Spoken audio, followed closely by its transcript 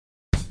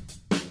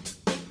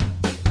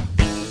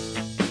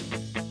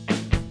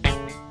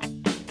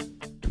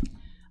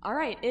All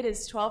right, it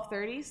is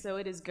 12:30, so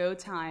it is go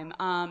time.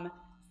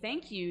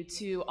 Thank you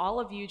to all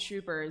of you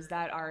troopers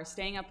that are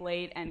staying up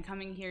late and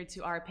coming here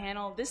to our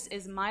panel. This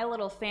is My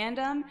Little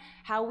Fandom,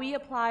 how we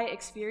apply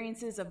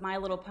experiences of My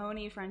Little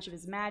Pony, Friendship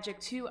is Magic,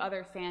 to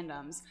other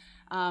fandoms.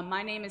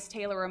 My name is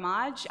Taylor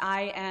Ramaj.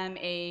 I am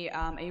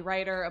a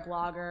writer, a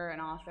blogger, an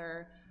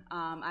author.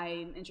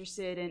 I'm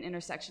interested in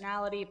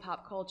intersectionality,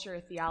 pop culture,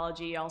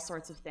 theology, all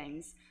sorts of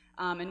things.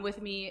 And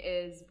with me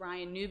is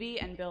Brian Newby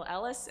and Bill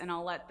Ellis, and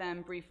I'll let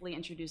them briefly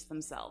introduce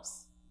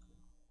themselves.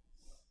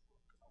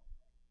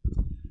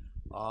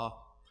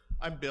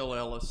 I'm Bill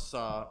Ellis.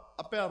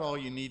 About all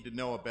you need to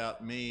know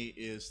about me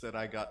is that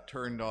I got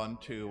turned on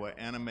to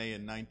anime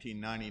in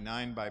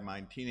 1999 by my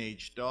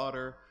teenage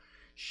daughter.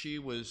 She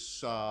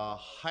was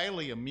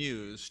highly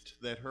amused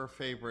that her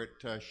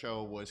favorite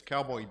show was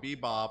Cowboy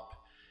Bebop,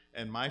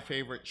 and my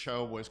favorite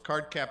show was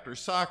Cardcaptor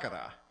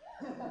Sakura.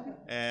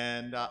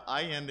 And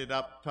I ended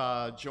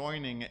up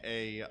joining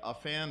a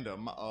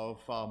fandom of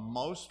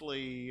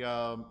mostly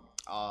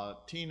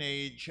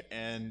teenage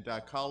and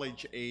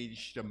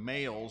college-aged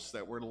males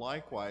that were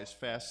likewise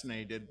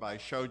fascinated by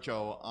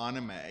shoujo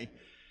anime.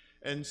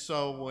 And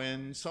so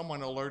when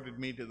someone alerted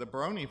me to the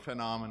brony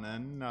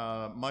phenomenon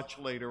much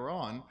later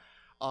on,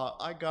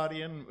 I got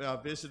in,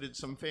 visited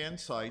some fan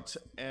sites,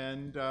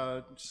 and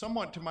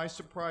somewhat to my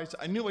surprise,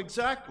 I knew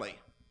exactly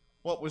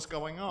what was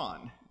going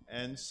on.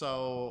 And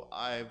so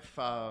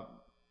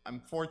I'm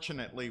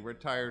fortunately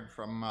retired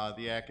from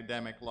the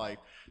academic life,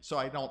 so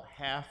I don't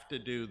have to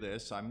do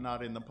this. I'm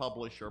not in the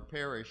publish or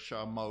perish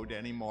mode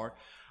anymore.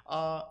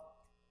 I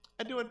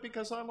do it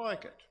because I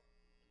like it,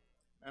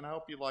 and I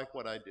hope you like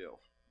what I do.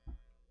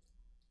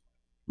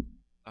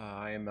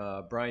 I am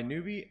Brian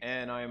Newby,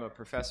 and I am a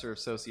professor of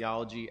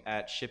sociology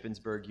at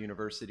Shippensburg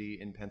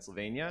University in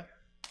Pennsylvania.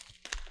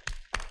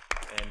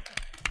 And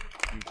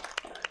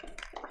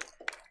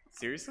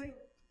seriously?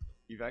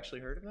 You've actually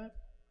heard of that?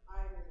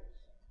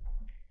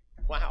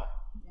 Wow.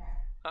 Yeah.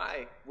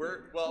 Hi.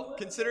 Well,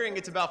 considering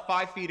it's about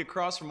 5 feet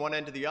across from one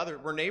end to the other,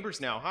 we're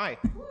neighbors now. Hi.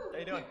 How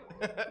you doing?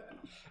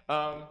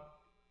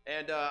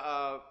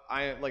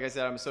 Like I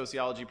said, I'm a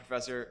sociology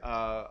professor.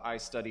 I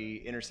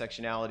study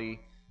intersectionality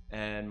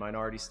and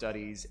minority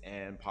studies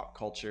and pop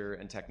culture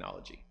and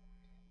technology.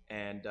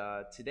 And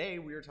today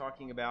we are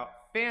talking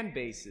about fan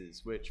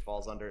bases, which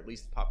falls under at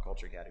least the pop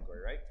culture category,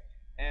 right?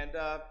 And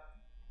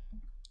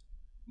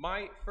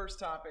my first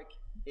topic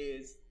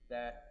is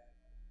that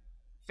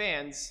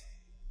fans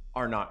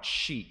are not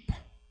sheep.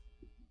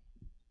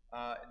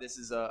 This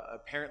is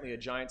apparently a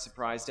giant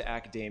surprise to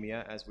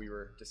academia, as we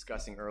were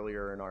discussing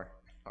earlier in our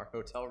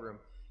hotel room.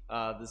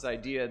 This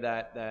idea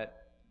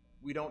that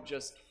we don't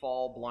just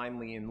fall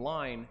blindly in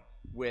line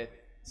with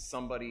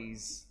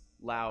somebody's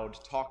loud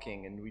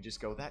talking and we just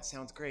go, that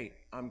sounds great,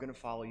 I'm going to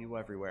follow you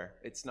everywhere.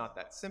 It's not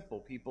that simple.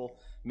 People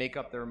make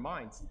up their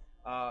minds.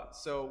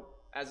 So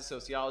as a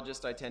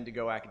sociologist, I tend to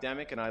go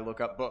academic and I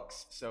look up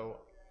books. So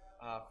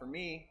for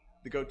me,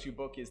 the go-to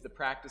book is The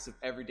Practice of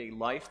Everyday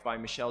Life by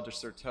Michel de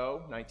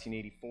Certeau,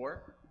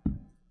 1984.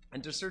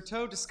 And de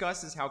Certeau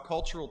discusses how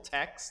cultural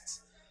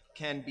texts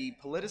can be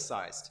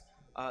politicized.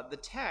 The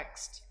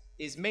text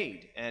is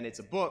made, and it's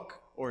a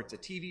book, or it's a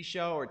TV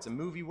show, or it's a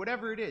movie,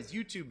 whatever it is,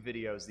 YouTube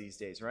videos these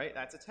days, right?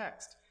 That's a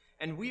text.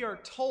 And we are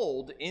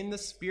told, in the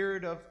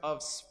spirit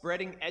of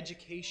spreading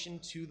education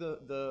to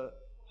the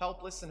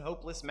helpless and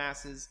hopeless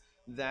masses,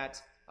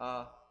 that,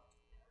 our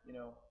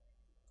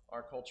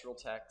cultural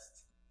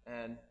text,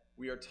 and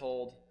we are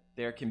told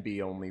there can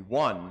be only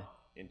one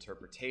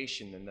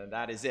interpretation, and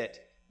that is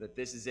it, that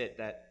this is it,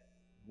 that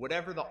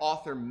whatever the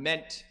author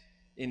meant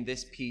in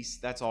this piece,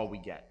 that's all we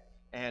get.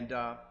 And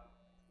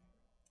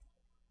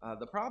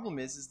the problem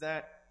is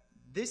that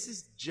this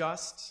is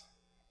just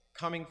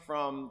coming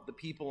from the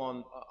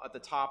people at the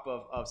top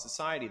of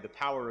society, the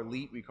power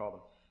elite, we call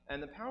them.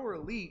 And the power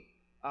elite,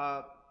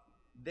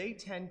 they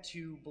tend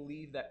to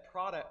believe that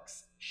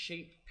products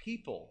shape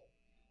people,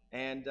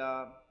 and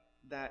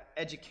that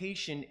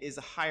education is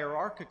a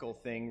hierarchical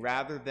thing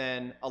rather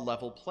than a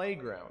level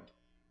playground.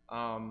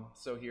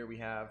 So here we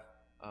have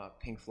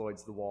Pink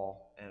Floyd's The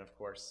Wall, and of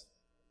course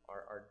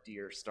our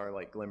dear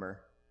Starlight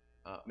Glimmer,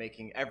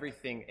 making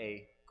everything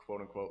a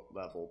quote-unquote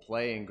level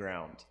playing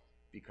ground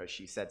because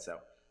she said so.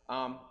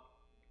 And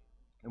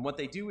what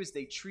they do is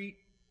they treat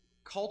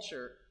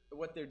culture,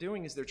 what they're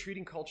doing is they're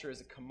treating culture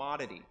as a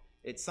commodity.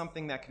 It's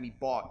something that can be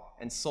bought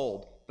and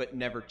sold, but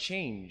never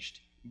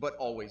changed, but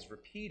always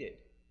repeated.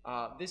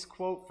 This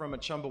quote from a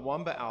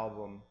Chumbawamba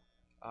album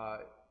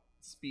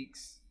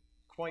speaks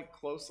quite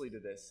closely to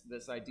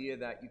this idea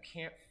that you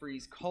can't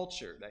freeze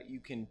culture, that you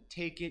can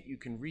take it, you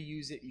can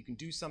reuse it, you can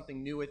do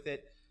something new with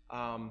it,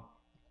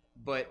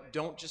 but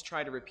don't just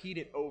try to repeat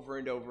it over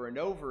and over and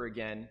over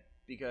again,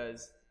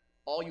 because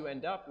all you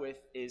end up with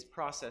is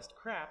processed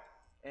crap,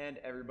 and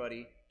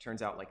everybody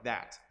turns out like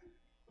that.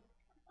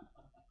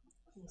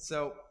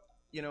 So,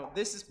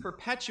 this is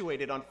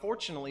perpetuated,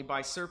 unfortunately,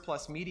 by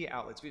surplus media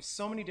outlets. We have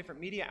so many different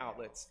media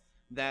outlets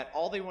that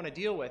all they want to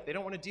deal with, they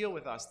don't want to deal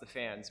with us, the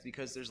fans,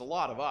 because there's a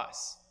lot of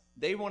us.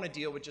 They want to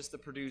deal with just the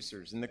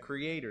producers and the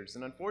creators.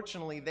 And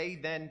unfortunately, they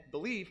then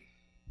believe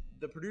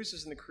the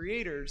producers and the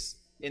creators,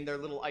 in their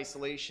little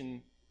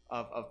isolation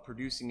of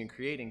producing and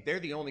creating, they're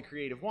the only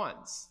creative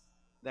ones.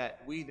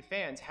 That we, the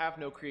fans, have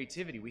no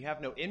creativity. We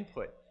have no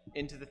input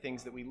into the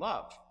things that we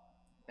love.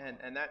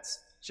 And that's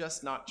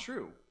just not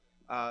true.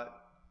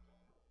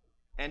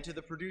 And to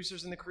the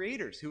producers and the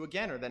creators, who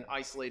again are then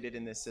isolated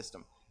in this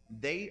system,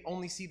 they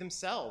only see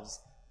themselves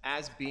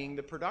as being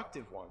the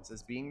productive ones,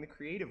 as being the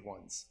creative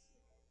ones.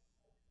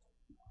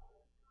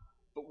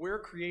 But we're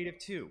creative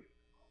too.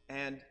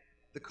 And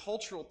the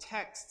cultural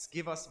texts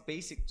give us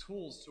basic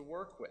tools to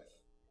work with.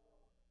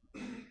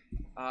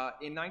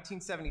 In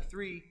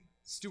 1973,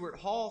 Stuart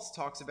Hall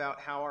talks about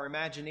how our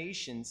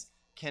imaginations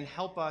can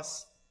help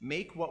us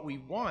make what we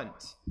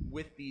want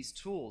with these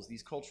tools,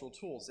 these cultural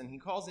tools. And he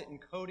calls it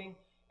encoding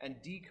and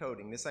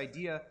decoding, this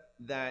idea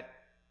that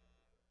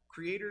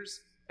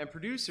creators and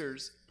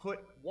producers put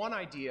one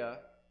idea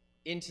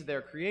into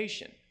their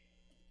creation.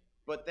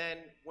 But then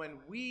when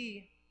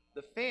we,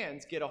 the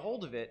fans, get a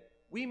hold of it,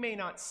 we may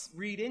not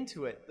read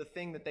into it the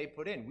thing that they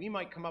put in. We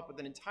might come up with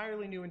an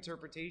entirely new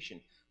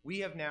interpretation. We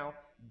have now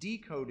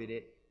decoded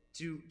it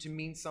to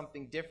mean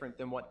something different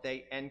than what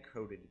they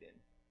encoded it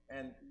in.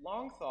 And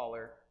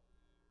Longthaler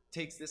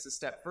takes this a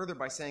step further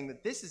by saying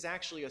that this is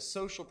actually a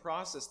social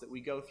process that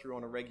we go through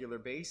on a regular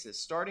basis,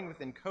 starting with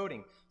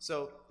encoding.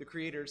 So the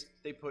creators,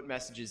 they put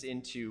messages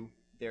into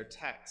their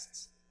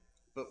texts.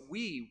 But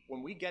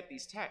when we get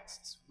these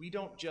texts, we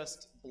don't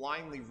just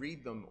blindly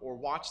read them or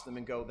watch them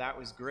and go, that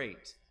was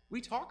great.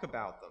 We talk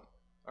about them,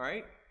 all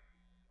right?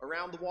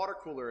 Around the water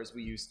cooler, as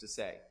we used to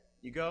say.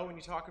 You go and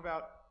you talk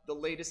about the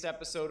latest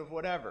episode of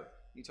whatever.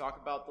 You talk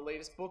about the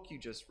latest book you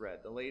just read,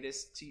 the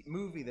latest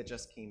movie that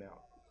just came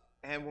out.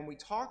 And when we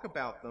talk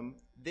about them,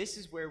 this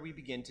is where we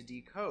begin to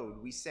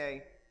decode. We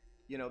say,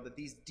 that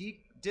these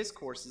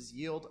discourses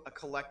yield a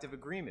collective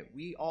agreement.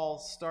 We all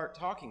start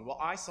talking. Well,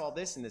 I saw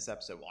this in this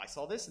episode. Well, I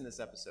saw this in this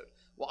episode.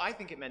 Well, I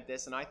think it meant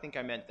this, and I think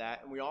I meant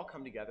that. And we all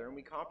come together and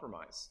we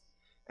compromise.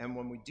 And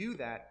when we do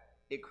that,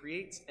 it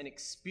creates an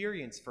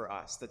experience for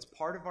us that's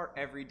part of our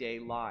everyday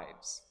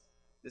lives.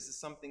 This is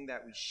something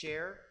that we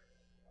share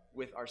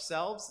with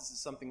ourselves. This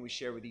is something we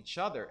share with each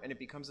other, and it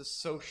becomes a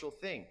social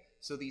thing.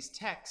 So these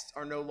texts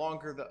are no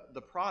longer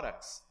the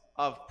products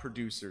of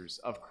producers,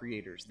 of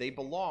creators. They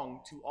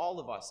belong to all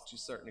of us to a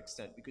certain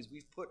extent because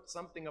we've put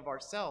something of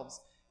ourselves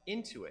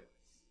into it.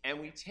 And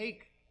we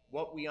take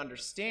what we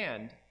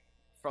understand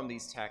from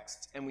these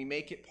texts and we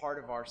make it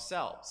part of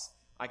ourselves.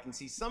 I can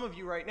see some of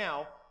you right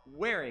now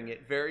wearing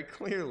it very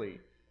clearly.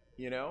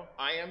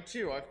 I am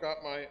too. I've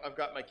got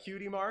my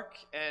cutie mark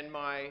and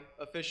my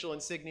official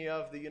insignia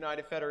of the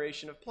United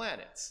Federation of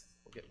Planets.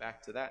 We'll get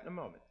back to that in a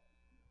moment.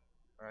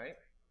 All right?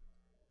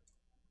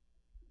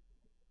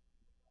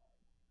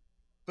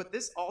 But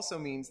this also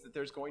means that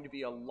there's going to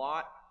be a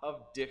lot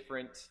of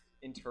different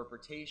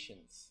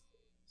interpretations.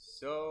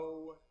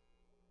 So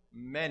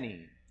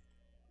many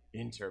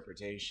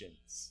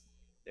interpretations.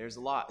 There's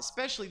a lot,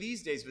 especially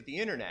these days with the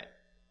internet.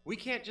 We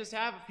can't just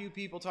have a few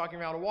people talking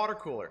about a water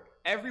cooler.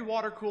 Every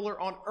water cooler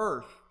on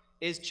Earth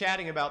is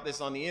chatting about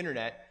this on the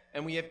internet,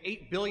 and we have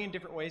 8 billion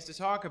different ways to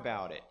talk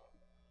about it.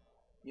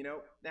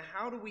 Now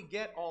how do we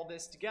get all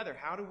this together?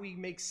 How do we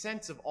make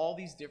sense of all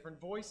these different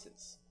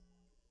voices?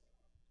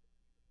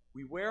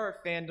 We wear our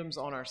fandoms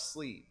on our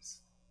sleeves,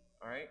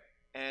 all right?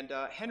 And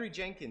Henry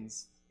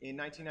Jenkins, in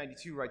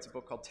 1992, writes a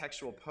book called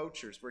Textual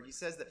Poachers, where he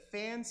says that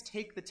fans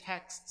take the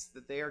texts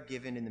that they are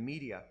given in the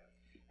media,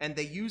 and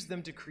they use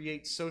them to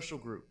create social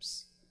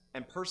groups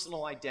and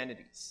personal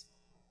identities.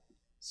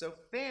 So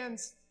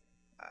fans,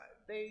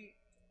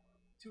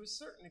 to a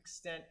certain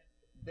extent,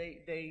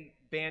 they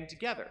band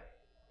together.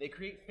 They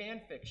create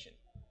fan fiction.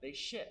 They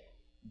ship.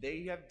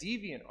 They have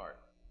deviant art.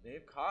 They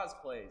have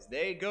cosplays.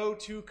 They go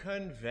to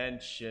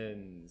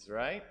conventions,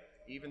 right?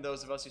 Even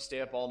those of us who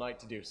stay up all night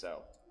to do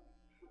so.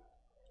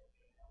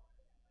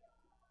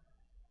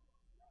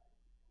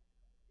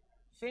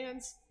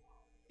 Fans,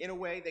 in a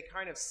way, they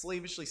kind of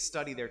slavishly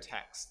study their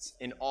texts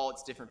in all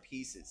its different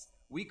pieces.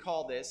 We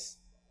call this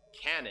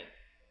canon,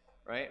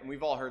 right? And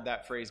we've all heard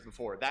that phrase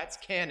before. That's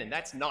canon.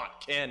 That's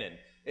not canon.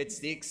 It's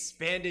the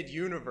expanded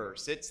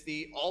universe. It's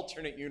the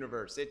alternate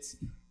universe. It's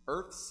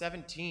Earth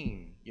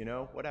 17,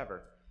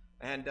 whatever.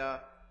 And,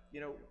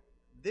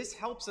 this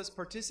helps us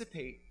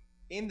participate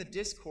in the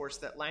discourse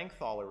that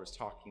Longthaler was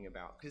talking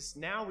about. Because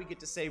now we get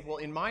to say, well,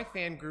 in my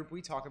fan group,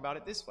 we talk about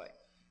it this way.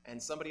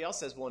 And somebody else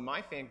says, well, in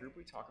my fan group,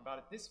 we talk about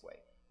it this way.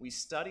 We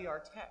study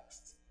our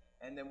texts,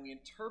 and then we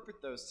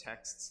interpret those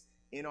texts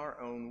in our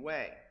own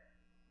way.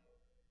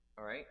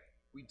 All right?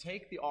 We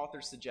take the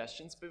author's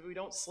suggestions, but we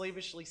don't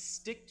slavishly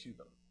stick to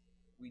them.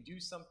 We do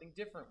something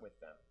different with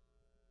them.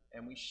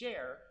 And we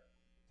share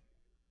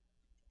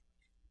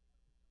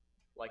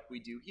like we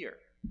do here.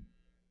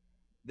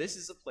 This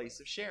is a place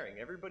of sharing.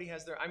 Everybody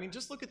has their,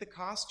 just look at the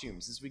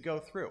costumes as we go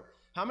through.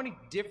 How many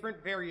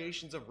different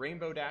variations of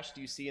Rainbow Dash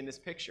do you see in this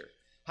picture?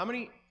 How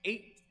many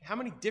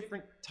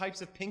different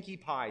types of Pinkie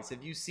Pies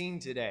have you seen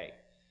today?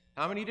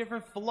 How many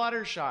different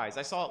Fluttershies?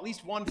 I saw at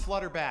least one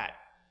Flutterbat,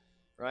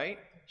 right?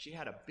 She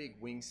had a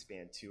big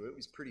wingspan too. It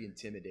was pretty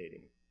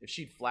intimidating. If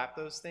she'd flap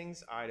those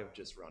things, I'd have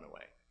just run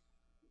away.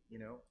 You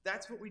know,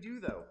 that's what we do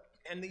though.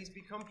 And these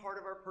become part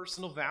of our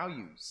personal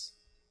values,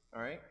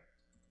 all right?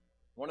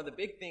 One of the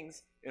big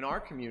things in our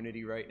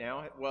community right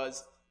now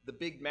was the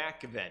Big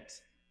Mac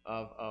event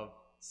of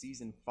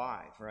season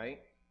 5, right?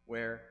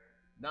 Where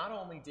not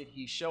only did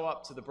he show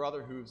up to the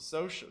brother who's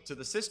social, to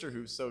the sister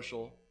who's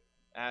social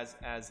as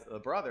a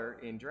brother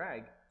in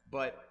drag,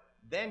 but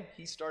then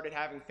he started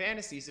having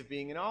fantasies of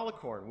being an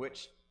alicorn,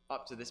 which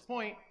up to this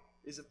point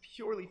is a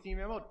purely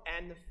female mode.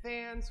 And the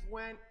fans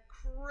went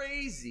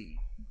crazy.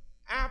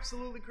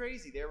 Absolutely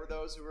crazy. There were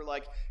those who were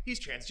like, he's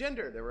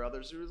transgender. There were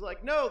others who were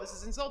like, no, this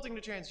is insulting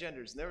to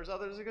transgenders. And there was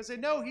others who could say,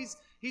 no, he's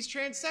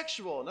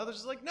transsexual. And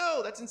others were like,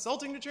 no, that's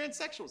insulting to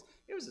transsexuals.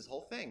 It was this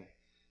whole thing.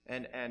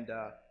 And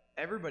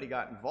everybody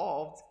got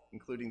involved,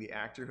 including the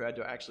actor who had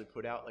to actually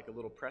put out like a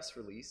little press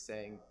release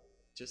saying,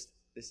 just,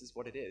 this is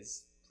what it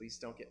is. Please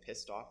don't get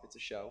pissed off. It's a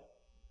show.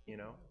 You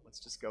know, let's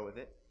just go with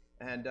it.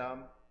 And,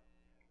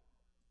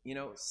 you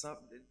know,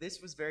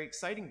 this was very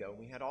exciting though.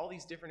 We had all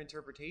these different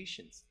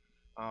interpretations.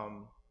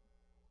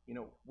 You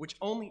know, which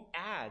only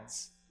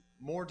adds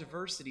more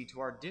diversity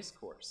to our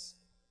discourse,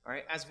 all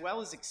right, as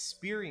well as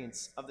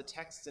experience of the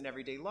text in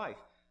everyday life.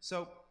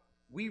 So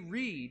we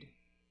read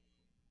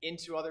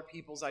into other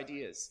people's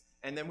ideas,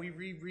 and then we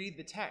reread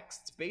the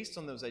texts based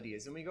on those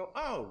ideas, and we go,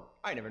 oh,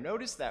 I never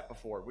noticed that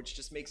before, which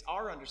just makes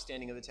our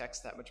understanding of the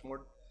text that much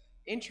more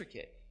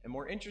intricate and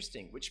more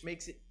interesting, which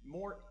makes it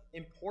more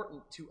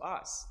important to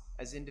us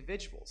as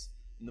individuals.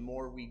 And the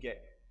more we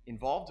get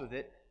involved with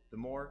it, the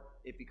more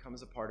it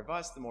becomes a part of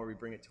us, the more we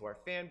bring it to our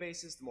fan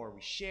bases, the more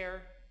we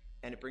share,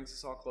 and it brings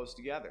us all close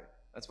together.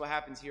 That's what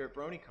happens here at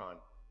BronyCon.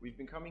 We've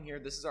been coming here,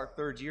 this is our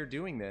 3rd year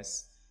doing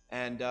this,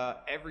 and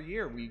every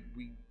year we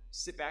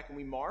sit back and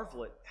we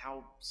marvel at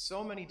how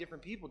so many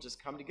different people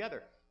just come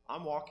together.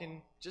 I'm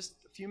walking just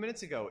a few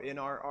minutes ago in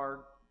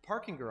our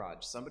parking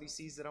garage. Somebody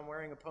sees that I'm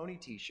wearing a pony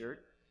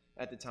t-shirt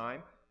at the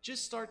time,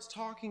 just starts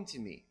talking to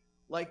me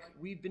like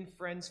we've been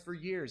friends for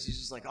years. He's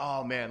just like,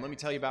 oh man, let me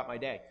tell you about my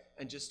day.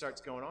 And just starts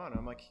going on.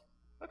 I'm like,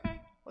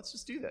 okay, let's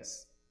just do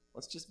this.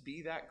 Let's just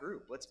be that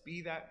group. Let's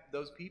be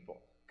those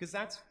people. Because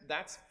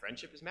that's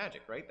friendship is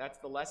magic, right? That's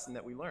the lesson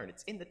that we learn.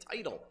 It's in the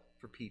title,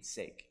 for Pete's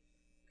sake.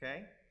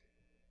 Okay?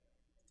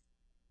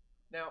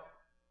 Now,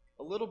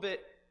 a little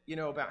bit, you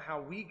know, about how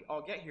we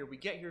all get here. We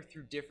get here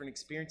through different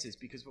experiences,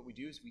 because what we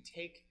do is we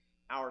take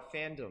our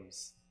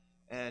fandoms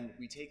and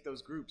we take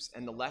those groups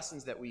and the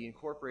lessons that we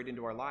incorporate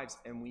into our lives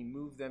and we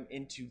move them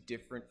into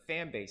different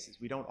fan bases.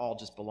 We don't all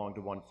just belong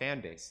to one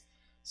fan base.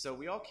 So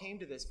we all came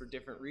to this for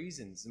different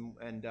reasons.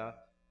 And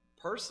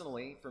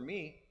personally, for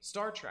me,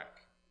 Star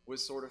Trek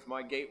was sort of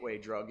my gateway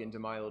drug into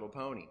My Little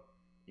Pony.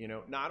 You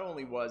know, not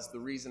only was the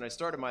reason I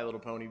started My Little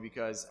Pony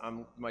because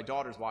my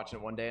daughter's watching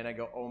it one day and I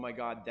go, oh my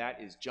God,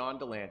 that is John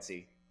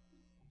Delancey.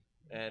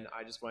 And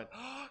I just went,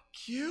 oh,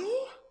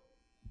 Q?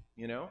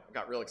 You know, I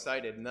got real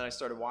excited. And then I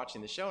started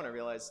watching the show and I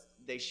realized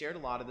they shared a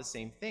lot of the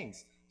same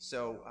things.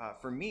 So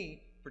for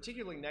me,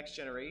 particularly Next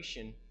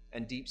Generation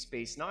and Deep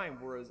Space Nine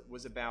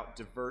was about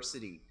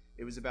diversity.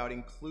 It was about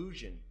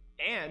inclusion.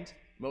 And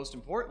most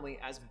importantly,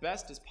 as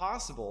best as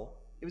possible,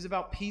 it was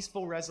about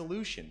peaceful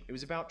resolution. It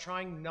was about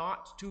trying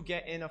not to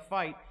get in a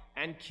fight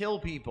and kill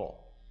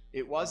people.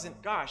 It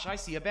wasn't, gosh, I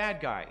see a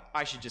bad guy,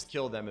 I should just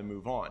kill them and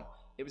move on.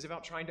 It was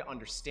about trying to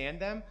understand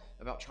them,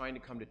 about trying to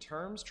come to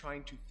terms,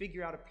 trying to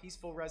figure out a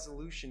peaceful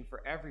resolution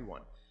for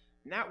everyone.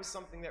 And that was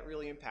something that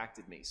really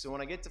impacted me. So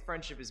when I get to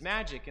Friendship is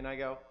Magic and I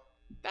go,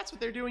 that's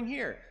what they're doing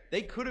here.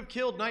 They could have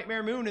killed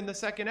Nightmare Moon in the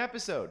 2nd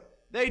episode.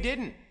 They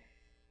didn't.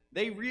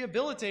 They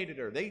rehabilitated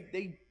her.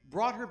 They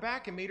brought her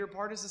back and made her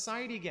part of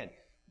society again.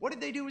 What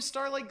did they do with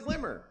Starlight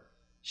Glimmer?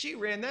 She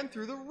ran them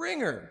through the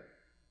ringer.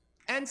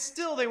 And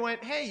still they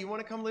went, hey, you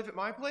want to come live at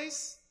my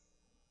place?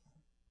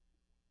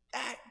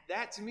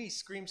 That to me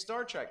screams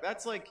Star Trek.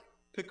 That's like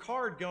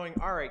Picard going,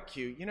 all right,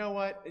 Q, you know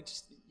what?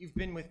 You've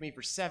been with me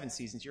for 7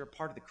 seasons. You're a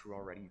part of the crew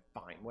already.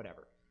 Fine,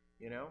 whatever.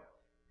 You know?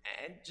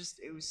 And just,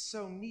 it was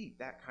so neat,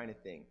 that kind of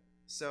thing.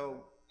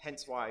 So,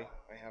 hence why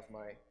I have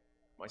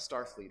my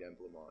Starfleet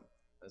emblem on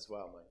as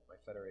well, my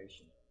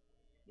Federation.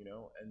 You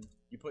know? And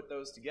you put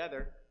those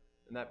together,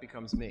 and that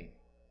becomes me.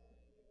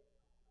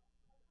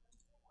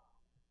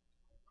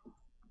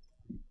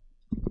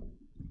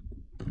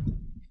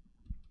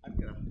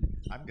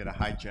 I'm gonna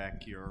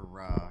hijack your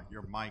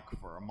mic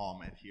for a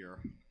moment here.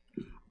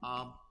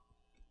 I've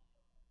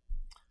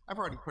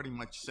already pretty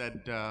much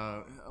said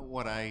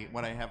what I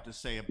have to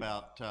say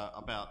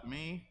about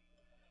me,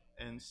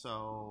 and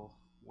so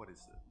what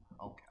is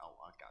it? Okay,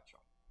 I gotcha.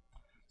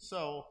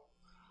 So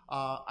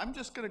I'm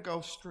just gonna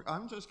go.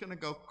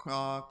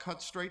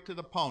 Cut straight to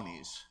the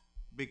ponies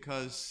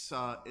because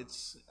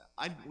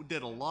I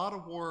did a lot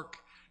of work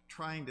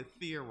trying to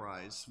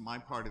theorize my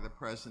part of the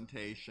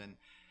presentation.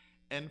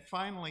 And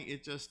finally,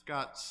 it just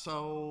got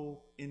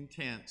so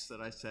intense that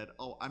I said,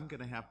 oh, I'm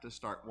going to have to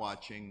start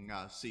watching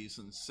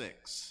season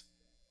 6.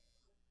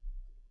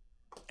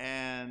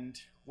 And,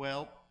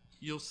 well,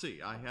 you'll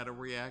see. I had a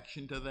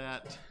reaction to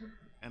that,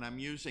 and I'm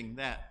using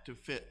that to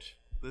fit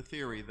the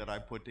theory that I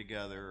put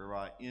together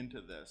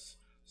into this.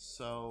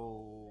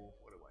 So,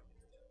 what do I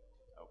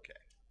need? Okay.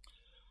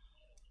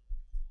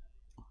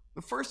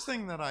 The first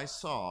thing that I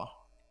saw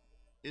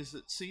is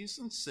that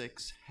season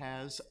 6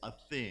 has a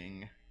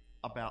thing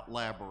about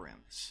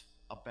labyrinths,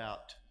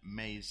 about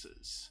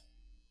mazes.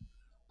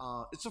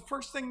 It's the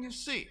first thing you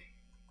see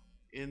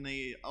in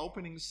the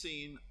opening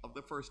scene of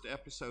the first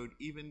episode,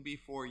 even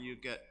before you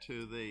get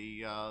to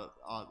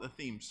the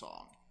theme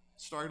song.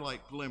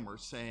 Starlight Glimmer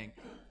saying,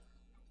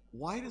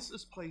 why does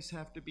this place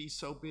have to be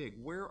so big?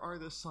 Where are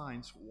the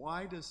signs?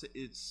 Why does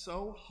it's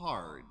so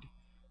hard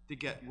to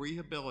get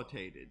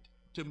rehabilitated,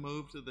 to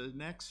move to the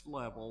next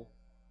level,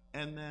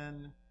 and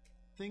then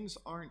things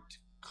aren't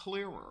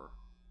clearer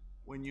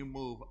when you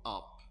move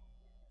up.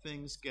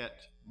 Things get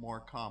more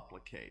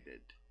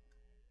complicated.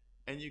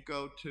 And you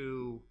go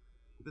to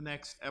the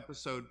next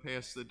episode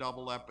past the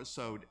double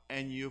episode,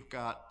 and you've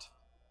got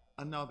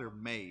another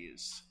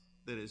maze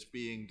that is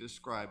being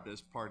described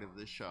as part of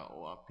the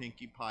show.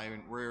 Pinkie Pie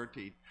and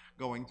Rarity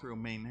going through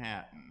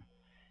Manhattan.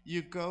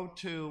 You go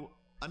to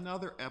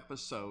another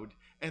episode,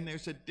 and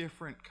there's a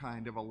different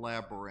kind of a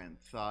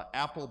labyrinth.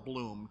 Apple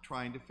Bloom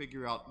trying to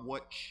figure out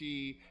what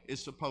she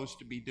is supposed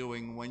to be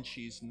doing when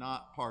she's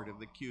not part of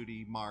the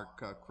Cutie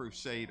Mark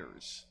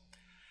Crusaders.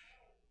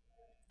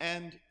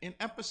 And in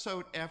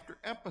episode after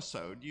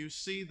episode, you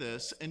see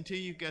this until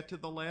you get to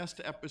the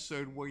last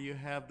episode where you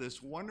have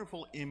this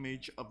wonderful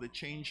image of the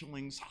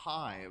Changeling's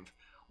Hive,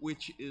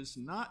 which is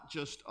not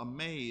just a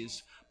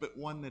maze, but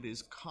one that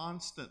is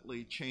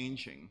constantly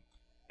changing.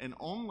 And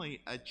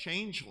only a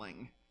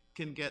changeling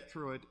can get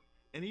through it.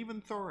 And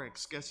even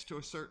Thorax gets to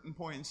a certain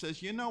point and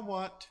says, you know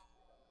what?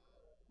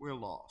 We're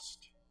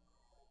lost.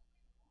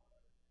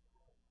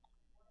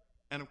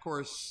 And of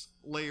course,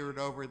 layered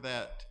over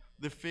that,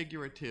 the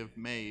figurative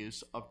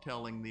maze of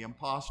telling the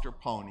imposter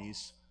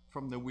ponies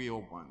from the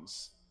real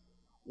ones.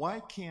 Why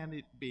can't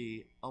it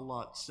be a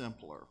lot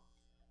simpler?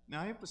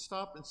 Now I have to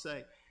stop and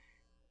say,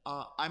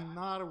 I'm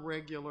not a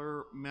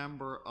regular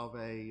member of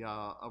a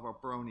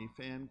Brony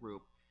fan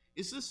group.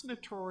 Is this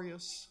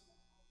notorious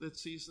that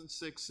season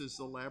 6 is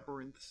the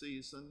labyrinth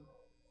season?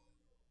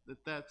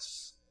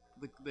 That's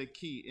the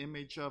key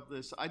image of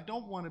this? I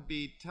don't want to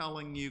be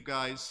telling you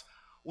guys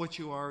what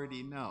you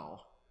already know.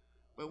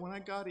 But when I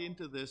got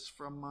into this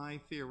from my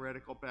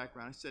theoretical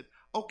background, I said,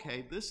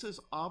 okay, this is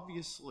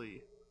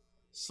obviously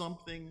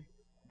something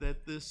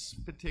that this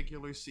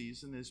particular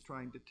season is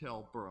trying to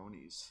tell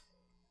bronies.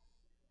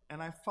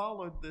 And I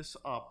followed this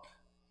up,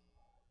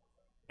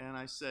 and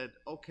I said,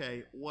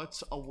 okay,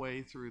 what's a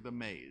way through the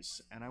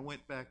maze? And I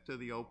went back to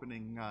the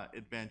opening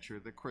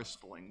adventure, The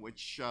Crystalling,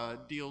 which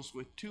deals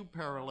with two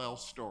parallel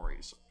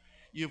stories.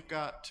 You've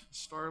got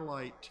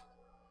Starlight,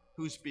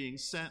 who's being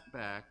sent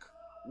back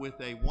with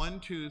a 1,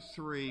 2,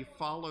 3,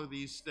 follow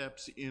these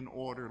steps in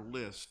order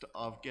list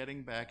of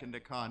getting back into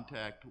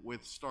contact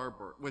with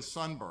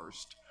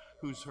Sunburst,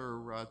 who's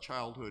her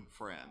childhood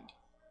friend.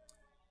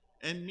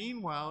 And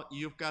meanwhile,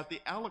 you've got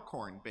the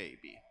Alicorn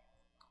baby,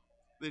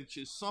 which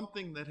is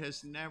something that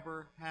has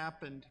never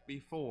happened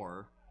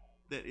before,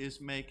 that is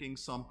making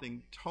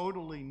something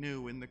totally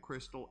new in the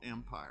Crystal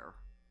Empire.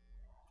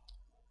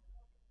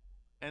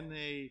 And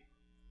they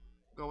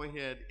go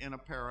ahead in a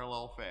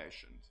parallel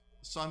fashion.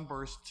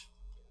 Sunburst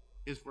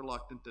is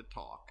reluctant to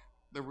talk.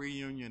 The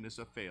reunion is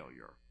a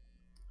failure.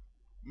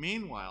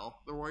 Meanwhile,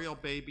 the royal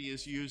baby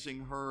is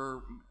using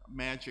her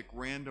magic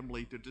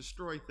randomly to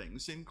destroy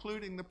things,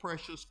 including the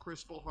precious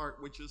crystal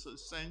heart, which is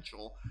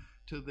essential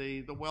to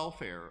the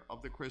welfare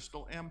of the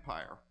Crystal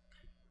Empire.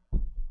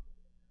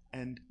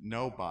 And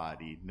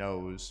nobody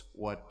knows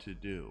what to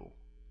do.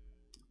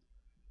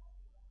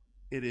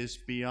 It is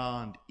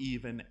beyond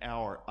even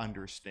our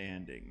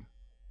understanding,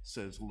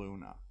 says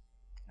Luna.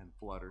 And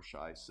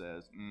Fluttershy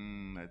says,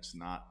 that's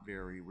not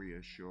very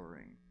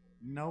reassuring.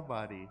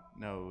 Nobody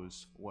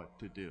knows what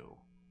to do.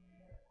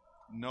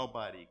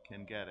 Nobody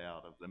can get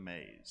out of the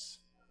maze.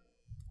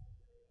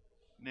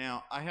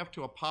 Now, I have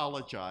to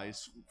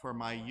apologize for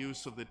my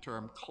use of the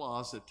term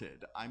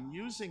closeted. I'm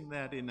using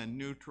that in a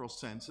neutral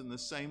sense, in the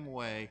same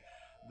way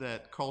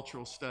that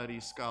cultural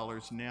studies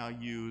scholars now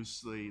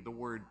use the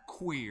word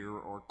queer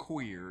or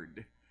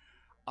queered.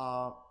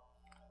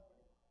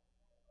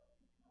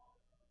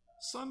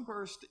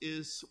 Sunburst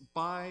is,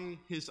 by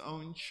his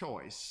own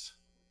choice,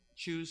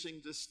 choosing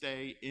to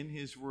stay in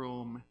his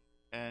room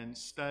and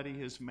study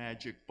his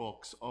magic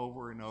books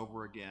over and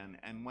over again.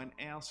 And when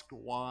asked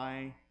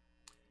why,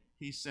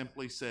 he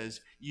simply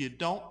says, you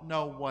don't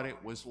know what it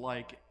was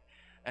like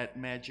at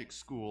magic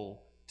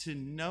school to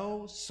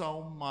know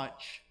so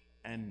much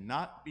and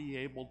not be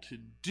able to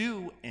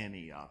do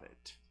any of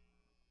it.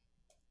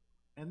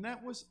 And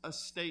that was a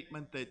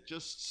statement that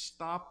just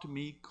stopped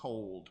me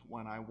cold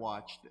when I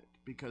watched it,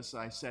 because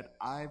I said,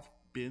 I've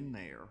been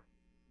there.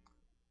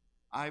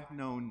 I've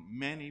known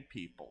many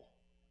people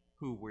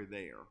who were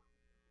there.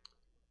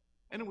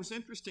 And it was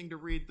interesting to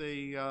read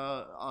the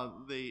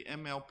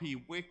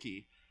MLP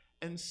wiki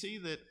and see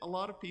that a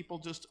lot of people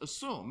just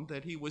assumed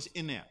that he was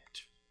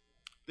inept,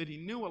 that he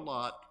knew a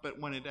lot, but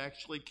when it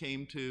actually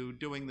came to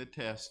doing the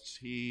tests,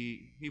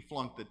 he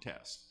flunked the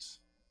tests.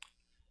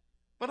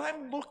 But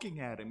I'm looking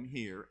at him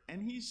here,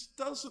 and he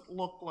doesn't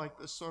look like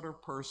the sort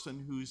of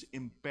person who's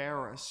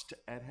embarrassed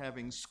at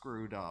having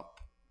screwed up.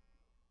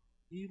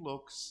 He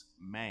looks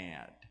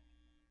mad.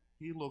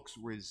 He looks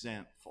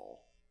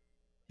resentful.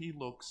 He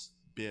looks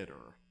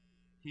bitter.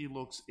 He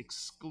looks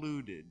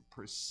excluded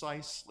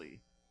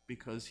precisely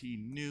because he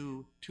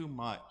knew too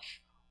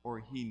much, or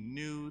he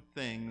knew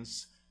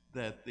things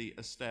that the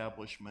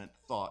establishment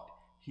thought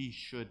he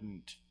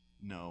shouldn't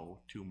know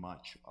too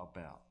much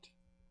about.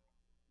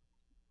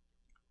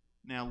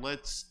 Now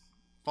let's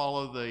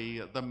follow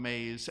the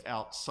maze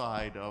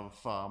outside of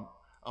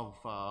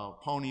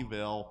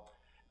Ponyville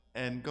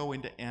and go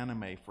into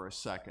anime for a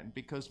second,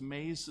 because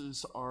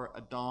mazes are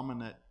a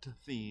dominant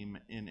theme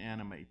in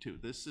anime too.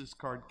 This is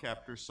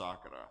Cardcaptor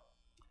Sakura,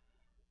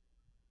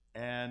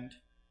 and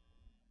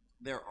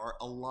there are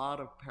a lot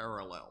of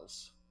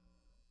parallels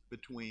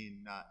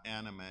between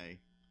anime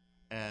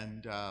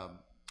and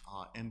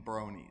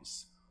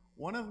bronies.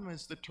 One of them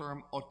is the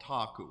term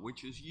otaku,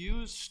 which is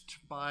used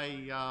by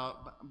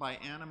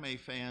anime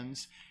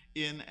fans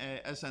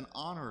as an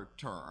honor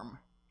term,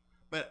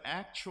 but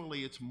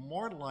actually it's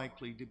more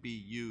likely to be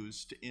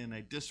used in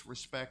a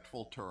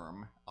disrespectful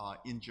term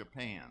in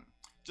Japan.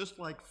 Just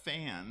like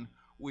fan,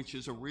 which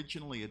is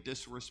originally a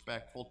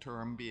disrespectful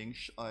term, being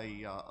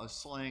a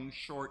slang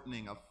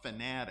shortening of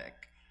fanatic,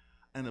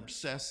 an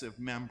obsessive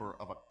member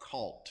of a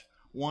cult,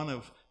 one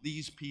of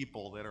these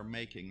people that are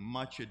making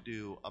much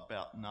ado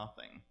about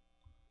nothing.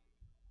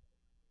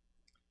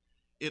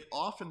 It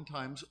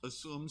oftentimes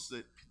assumes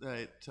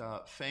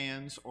that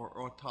fans or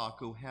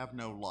otaku have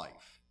no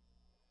life.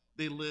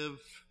 They live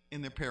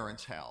in their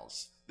parents'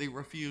 house. They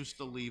refuse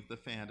to leave the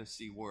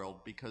fantasy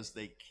world because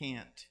they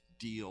can't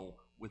deal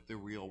with the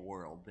real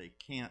world. They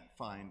can't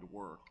find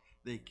work.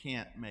 They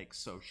can't make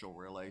social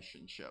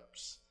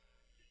relationships.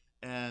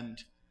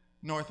 And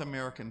North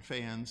American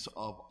fans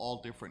of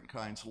all different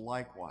kinds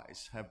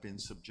likewise have been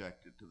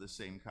subjected to the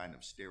same kind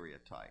of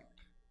stereotype.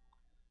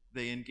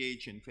 They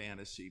engage in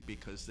fantasy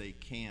because they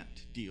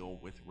can't deal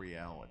with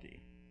reality.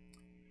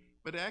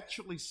 But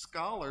actually,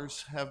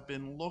 scholars have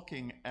been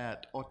looking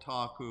at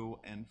otaku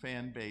and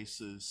fan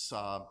bases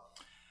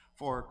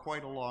for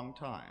quite a long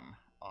time.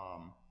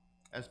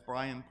 As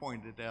Brian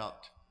pointed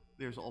out,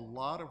 there's a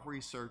lot of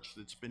research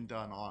that's been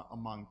done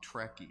among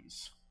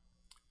Trekkies.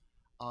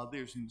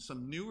 There's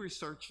some new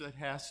research that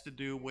has to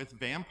do with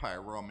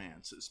vampire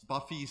romances,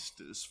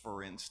 Buffistas,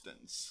 for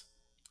instance.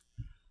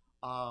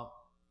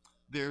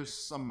 There's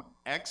some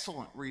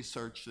excellent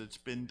research that's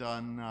been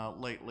done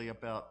lately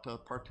about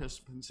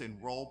participants in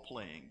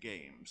role-playing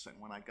games. And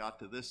when I got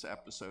to this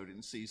episode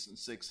in season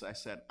 6, I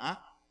said,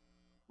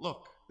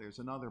 look, there's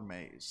another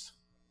maze.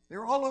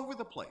 They're all over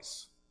the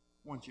place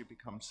once you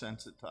become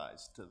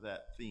sensitized to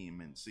that theme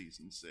in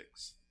season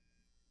 6.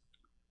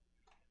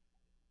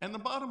 And the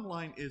bottom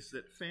line is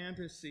that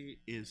fantasy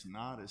is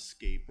not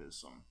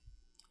escapism.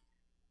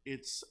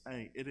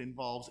 It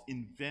involves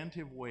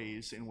inventive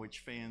ways in which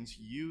fans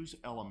use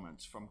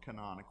elements from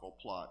canonical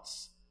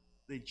plots.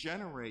 They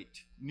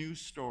generate new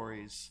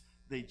stories.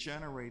 They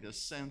generate a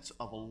sense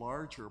of a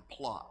larger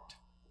plot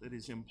that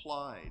is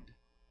implied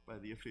by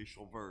the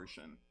official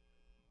version,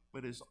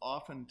 but is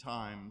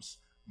oftentimes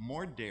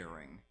more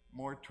daring,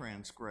 more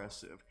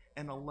transgressive,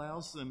 and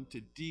allows them to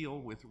deal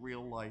with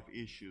real-life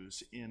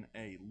issues in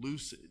a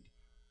lucid,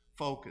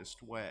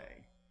 focused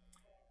way.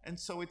 And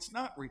so it's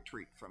not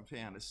retreat from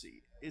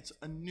fantasy. It's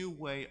a new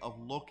way of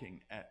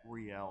looking at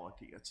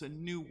reality. It's a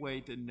new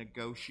way to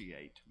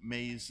negotiate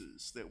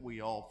mazes that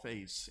we all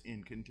face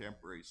in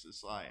contemporary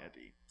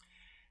society.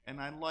 And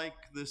I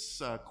like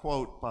this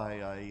quote by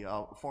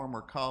a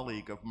former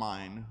colleague of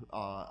mine.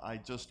 I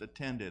just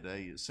attended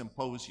a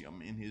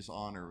symposium in his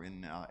honor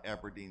in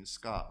Aberdeen,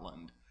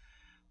 Scotland,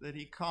 that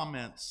he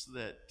comments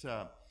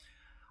that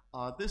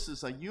this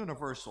is a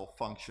universal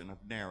function of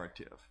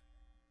narrative.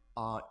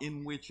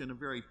 In which, in a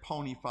very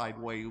ponified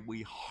way,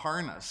 we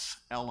harness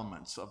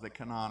elements of the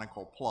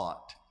canonical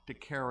plot to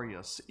carry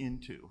us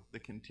into the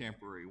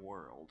contemporary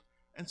world.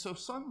 And so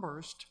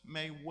Sunburst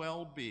may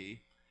well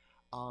be,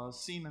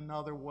 seen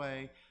another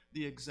way,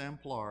 the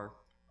exemplar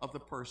of the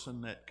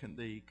person that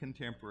the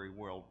contemporary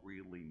world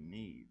really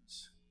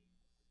needs.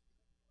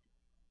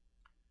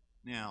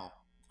 Now,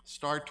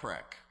 Star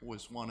Trek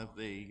was one of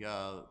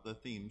the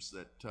themes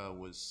that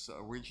was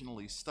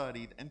originally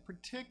studied, and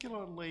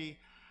particularly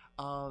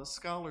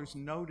scholars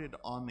noted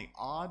on the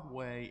odd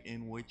way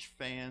in which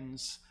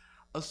fans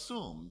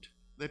assumed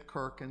that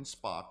Kirk and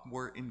Spock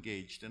were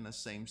engaged in a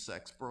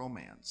same-sex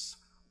bromance.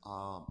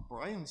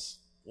 Brian's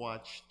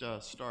watched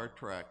Star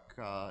Trek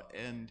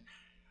and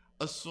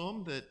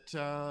assumed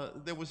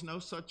that there was no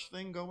such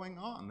thing going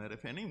on, that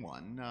if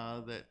anyone,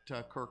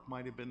 that Kirk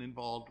might have been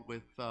involved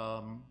with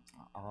No,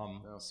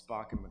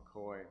 Spock and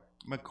McCoy.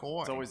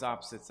 McCoy. It's always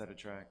opposites that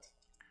attract.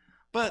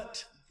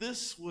 But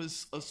this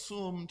was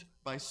assumed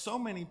by so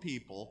many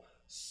people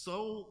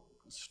so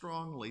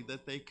strongly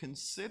that they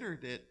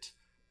considered it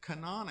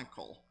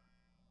canonical,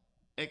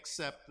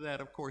 except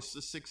that, of course, the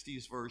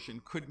 60s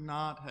version could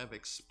not have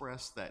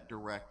expressed that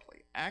directly.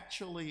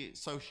 Actually,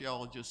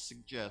 sociologists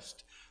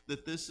suggest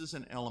that this is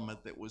an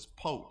element that was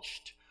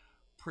poached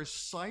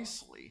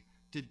precisely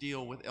to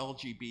deal with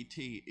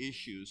LGBT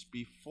issues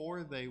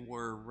before they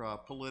were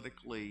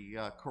politically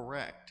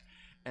correct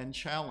and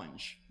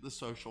challenge the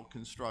social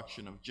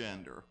construction of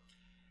gender.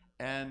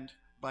 And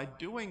by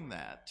doing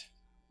that,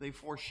 they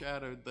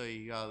foreshadowed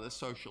the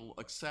social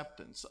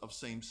acceptance of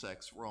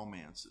same-sex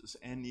romances.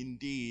 And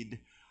indeed,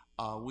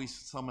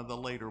 some of the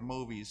later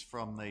movies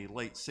from the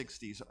late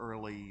 60s,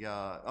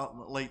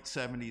 late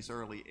 70s,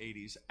 early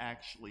 80s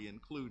actually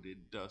included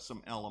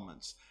some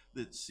elements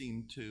that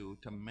seemed to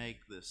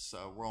make this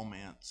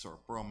romance or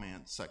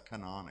bromance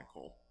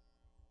canonical.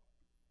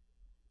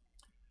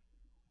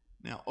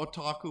 Now,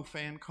 otaku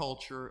fan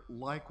culture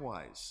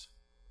likewise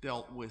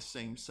dealt with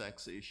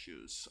same-sex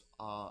issues,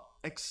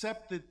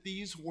 except that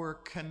these were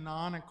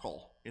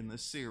canonical in the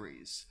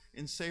series.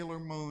 In Sailor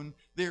Moon,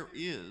 there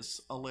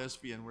is a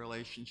lesbian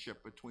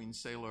relationship between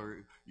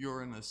Sailor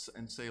Uranus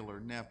and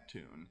Sailor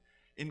Neptune.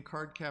 In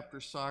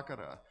Cardcaptor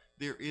Sakura,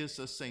 there is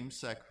a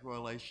same-sex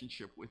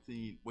relationship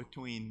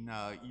between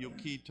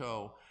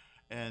Yukito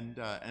and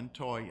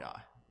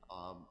Toya.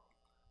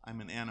 I'm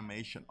an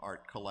animation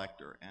art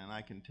collector, and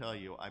I can tell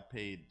you I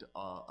paid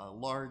a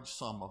large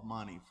sum of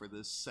money for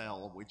this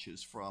cell, which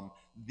is from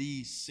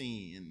The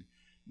Scene.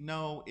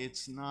 No,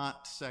 it's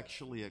not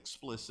sexually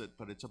explicit,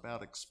 but it's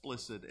about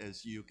explicit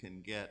as you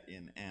can get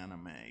in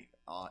anime.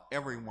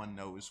 Everyone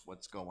knows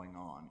what's going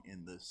on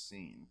in this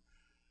scene.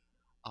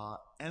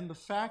 And the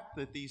fact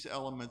that these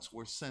elements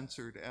were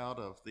censored out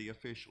of the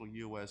official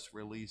US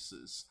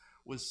releases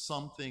was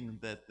something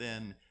that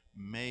then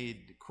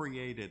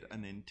created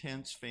an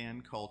intense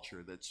fan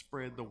culture that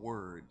spread the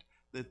word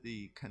that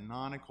the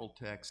canonical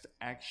text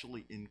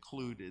actually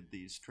included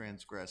these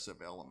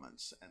transgressive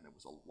elements. And there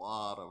was a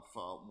lot of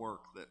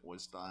work that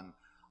was done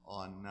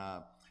on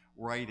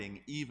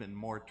writing even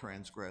more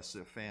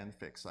transgressive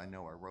fanfics. I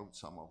know I wrote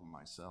some of them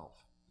myself.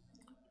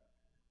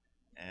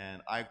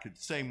 And I could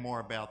say more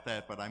about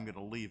that, but I'm going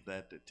to leave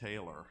that to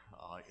Taylor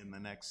in the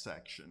next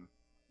section.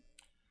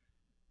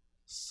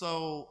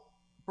 So,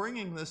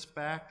 bringing this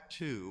back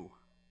to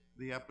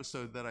the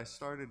episode that I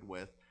started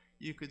with,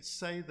 you could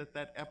say that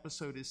that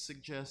episode is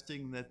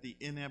suggesting that the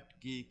inept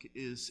geek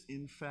is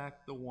in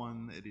fact the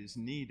one that is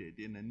needed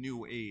in a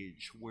new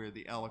age where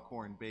the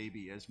alicorn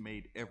baby has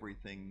made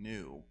everything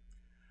new.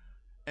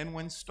 And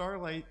when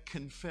Starlight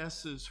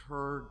confesses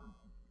her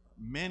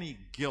many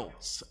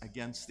guilts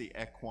against the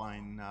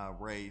equine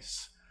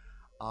race,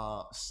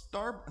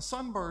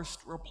 Sunburst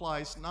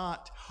replies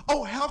not,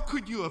 "Oh, how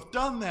could you have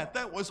done that?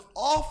 That was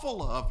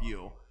awful of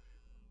you."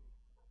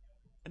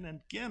 And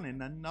then again,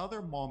 in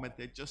another moment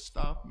that just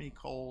stopped me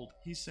cold,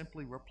 he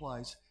simply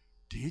replies,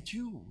 "Did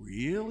you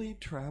really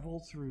travel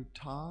through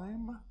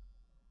time?"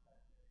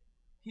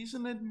 He's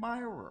an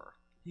admirer.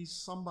 He's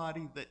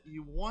somebody that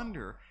you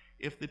wonder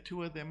if the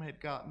two of them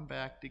had gotten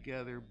back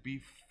together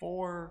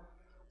before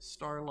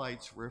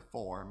Starlight's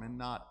reform and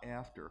not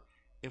after,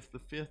 if the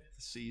 5th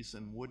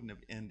season wouldn't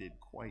have ended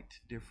quite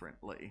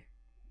differently.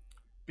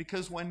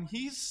 Because when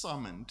he's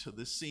summoned to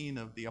the scene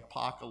of the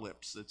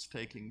apocalypse that's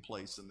taking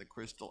place in the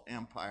Crystal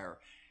Empire,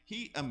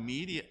 he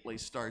immediately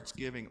starts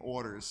giving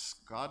orders,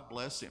 God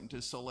bless him, to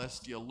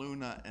Celestia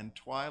Luna and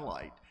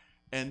Twilight,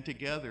 and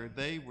together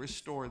they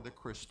restore the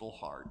Crystal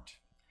Heart.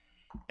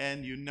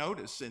 And you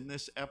notice in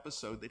this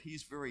episode that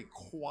he's very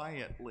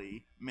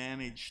quietly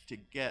managed to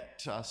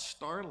get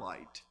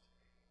Starlight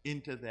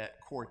into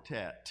that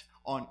quartet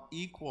on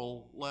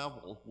equal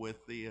level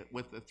with the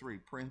 3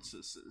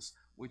 princesses,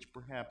 which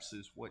perhaps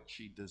is what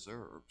she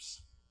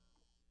deserves.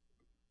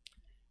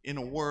 In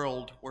a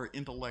world where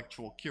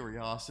intellectual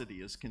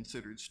curiosity is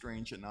considered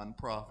strange and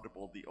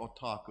unprofitable, the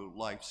otaku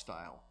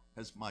lifestyle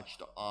has much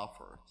to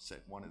offer,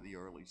 said one of the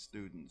early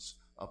students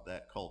of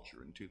that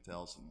culture in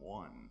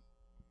 2001.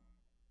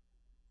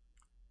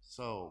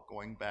 So,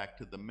 going back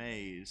to the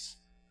maze,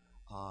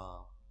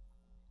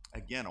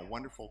 again, a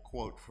wonderful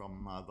quote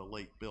from the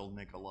late Bill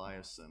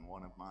Nicolaisen,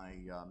 one of my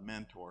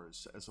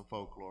mentors as a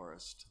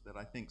folklorist, that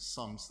I think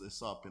sums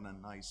this up in a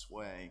nice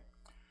way.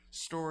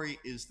 Story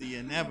is the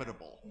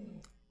inevitable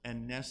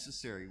and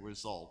necessary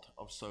result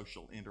of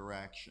social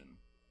interaction,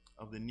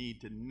 of the need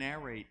to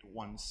narrate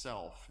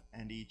oneself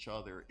and each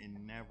other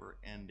in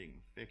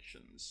never-ending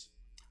fictions.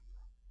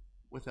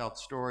 Without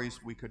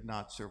stories, we could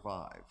not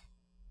survive.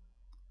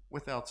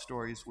 Without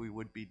stories, we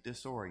would be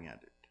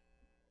disoriented.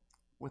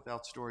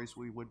 Without stories,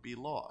 we would be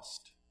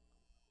lost.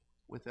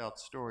 Without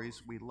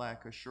stories, we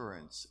lack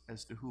assurance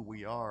as to who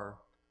we are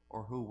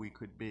or who we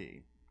could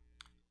be.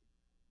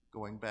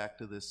 Going back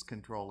to this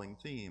controlling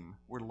theme,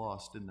 we're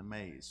lost in the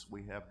maze.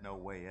 We have no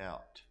way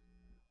out.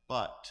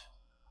 But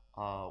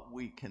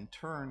we can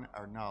turn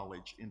our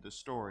knowledge into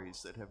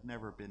stories that have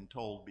never been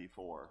told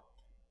before,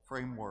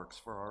 frameworks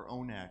for our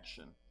own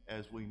action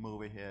as we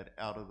move ahead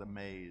out of the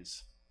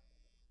maze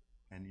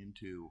and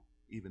into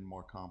even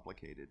more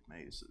complicated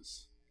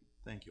mazes.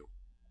 Thank you.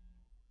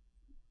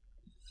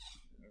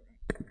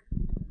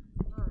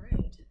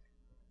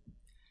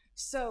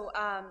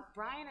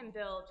 Brian and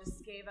Bill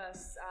just gave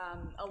us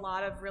a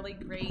lot of really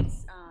great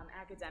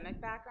academic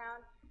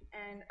background,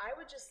 and I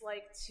would just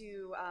like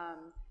to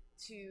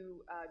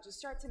just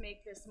start to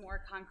make this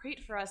more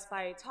concrete for us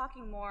by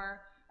talking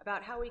more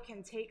about how we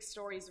can take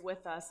stories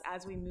with us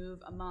as we move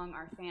among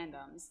our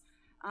fandoms.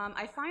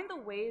 I find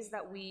the ways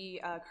that we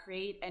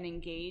create and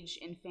engage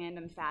in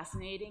fandom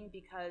fascinating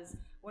because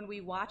when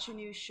we watch a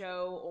new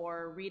show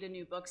or read a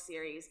new book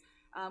series,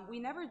 we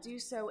never do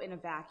so in a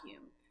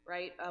vacuum,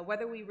 right?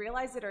 Whether we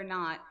realize it or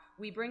not,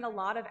 we bring a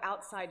lot of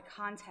outside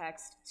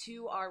context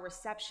to our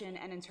reception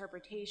and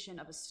interpretation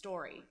of a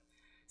story.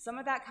 Some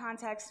of that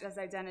context is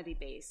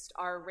identity-based.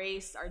 Our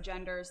race, our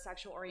gender,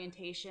 sexual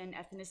orientation,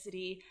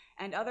 ethnicity,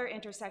 and other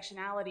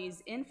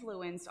intersectionalities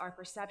influence our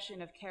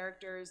perception of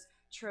characters,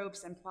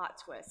 tropes, and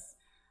plot twists.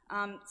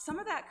 Some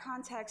of that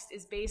context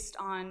is based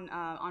on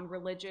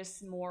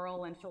religious,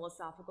 moral, and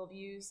philosophical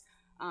views.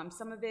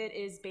 Some of it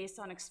is based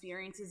on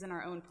experiences in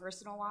our own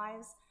personal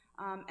lives.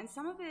 And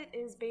some of it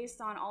is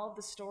based on all of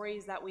the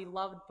stories that we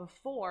loved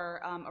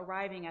before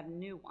arriving at a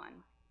new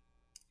one.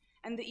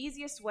 And the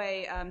easiest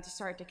way to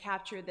start to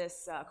capture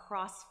this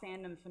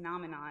cross-fandom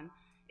phenomenon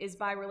is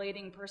by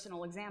relating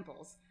personal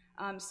examples.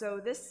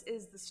 So this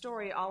is the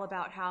story all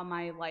about how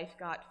my life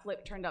got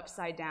turned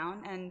upside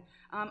down. And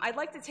I'd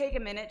like to take a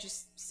minute,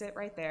 just sit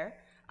right there.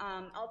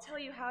 I'll tell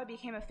you how I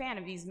became a fan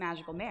of these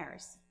magical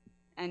mares.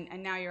 And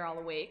now you're all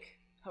awake,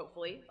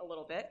 hopefully, a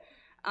little bit.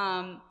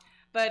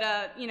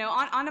 You know,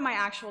 on to my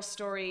actual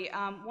story.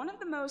 One of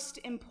the most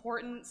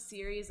important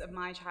series of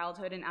my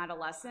childhood and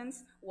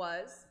adolescence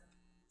was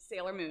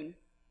Sailor Moon.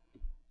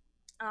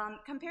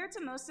 Compared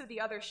to most of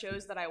the other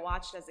shows that I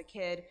watched as a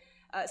kid,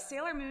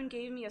 Sailor Moon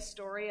gave me a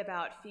story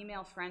about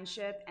female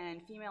friendship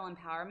and female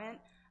empowerment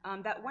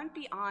that went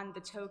beyond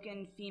the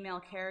token female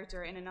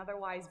character in an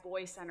otherwise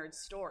boy-centered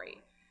story.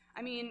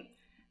 I mean,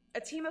 a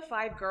team of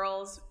 5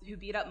 girls who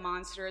beat up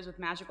monsters with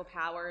magical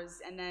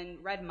powers and then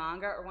read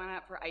manga or went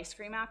out for ice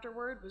cream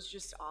afterward was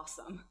just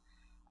awesome.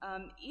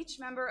 Each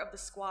member of the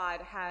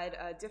squad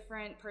had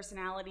different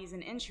personalities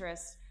and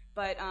interests,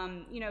 but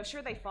you know,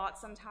 sure, they fought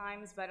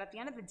sometimes, but at the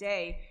end of the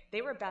day,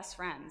 they were best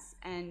friends,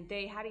 and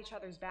they had each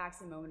other's backs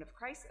in a moment of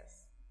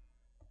crisis.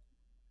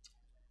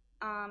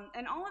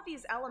 And all of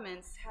these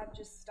elements have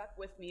just stuck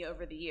with me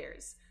over the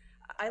years.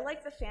 I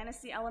like the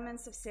fantasy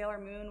elements of Sailor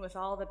Moon with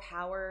all the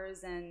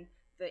powers and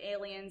the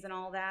aliens and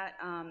all that.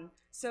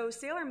 So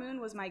Sailor Moon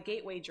was my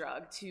gateway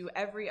drug to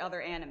every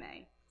other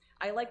anime.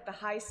 I like the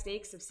high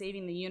stakes of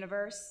saving the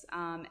universe,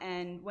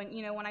 and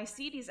when I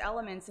see these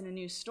elements in a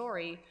new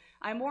story,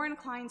 I'm more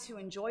inclined to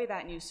enjoy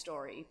that new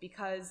story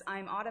because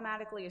I'm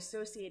automatically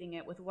associating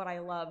it with what I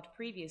loved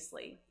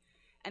previously.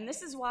 And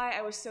this is why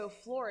I was so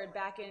floored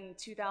back in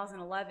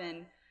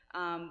 2011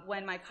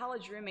 when my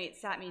college roommate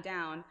sat me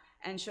down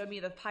and showed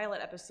me the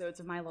pilot episodes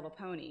of My Little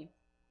Pony.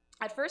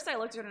 At first I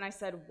looked at it and I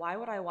said, why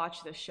would I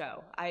watch this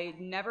show? I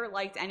never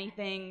liked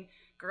anything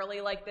girly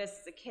like this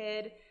as a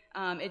kid.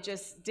 It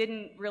just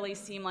didn't really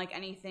seem like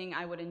anything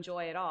I would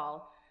enjoy at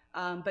all.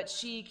 But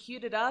she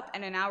queued it up,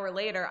 and an hour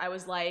later I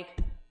was like,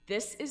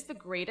 this is the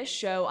greatest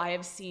show I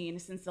have seen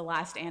since the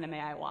last anime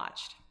I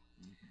watched.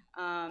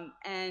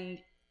 And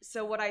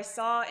so what I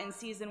saw in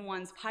season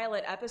 1's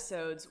pilot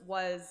episodes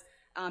was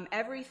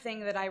everything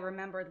that I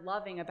remembered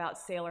loving about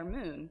Sailor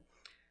Moon.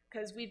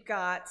 Because we've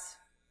got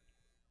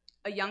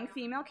a young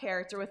female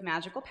character with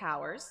magical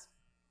powers.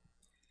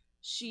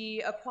 She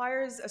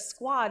acquires a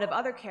squad of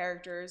other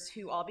characters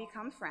who all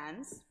become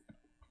friends.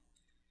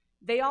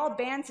 They all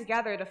band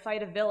together to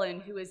fight a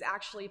villain who is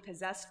actually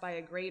possessed by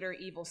a greater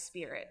evil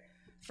spirit.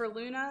 For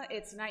Luna,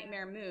 it's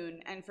Nightmare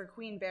Moon, and for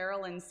Queen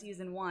Beryl in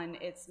season 1,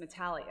 it's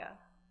Metalia.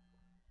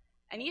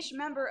 And each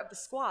member of the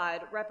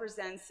squad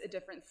represents a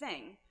different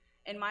thing.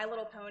 In My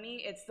Little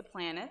Pony, it's the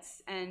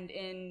planets, and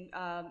in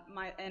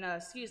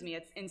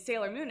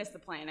Sailor Moon, it's the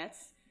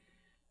planets.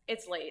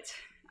 It's late.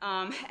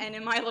 And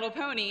in My Little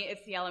Pony,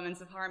 it's the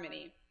elements of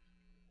harmony.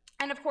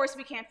 And of course,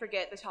 we can't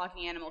forget the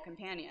talking animal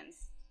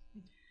companions.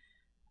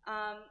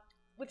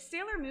 With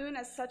Sailor Moon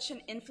as such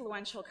an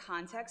influential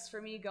context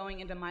for me going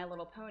into My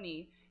Little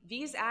Pony,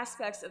 these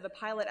aspects of the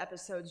pilot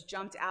episodes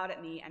jumped out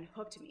at me and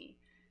hooked me.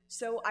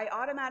 So I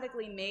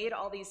automatically made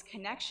all these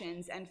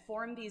connections and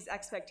formed these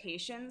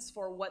expectations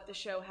for what the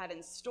show had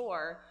in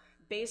store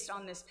based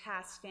on this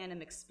past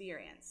fandom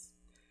experience.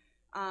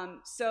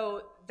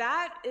 So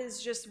that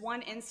is just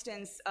one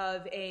instance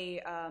of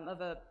a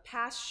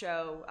past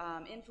show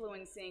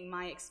influencing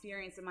my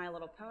experience in My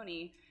Little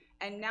Pony.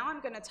 And now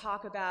I'm going to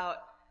talk about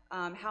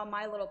how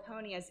My Little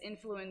Pony has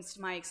influenced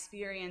my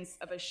experience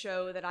of a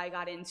show that I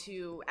got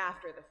into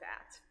after the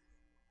fact.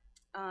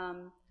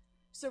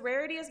 So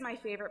Rarity is my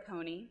favorite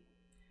pony.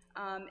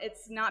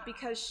 It's not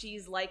because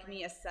she's like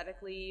me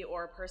aesthetically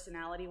or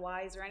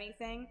personality-wise or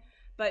anything,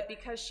 but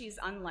because she's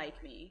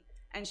unlike me.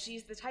 And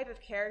she's the type of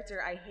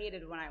character I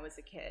hated when I was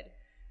a kid.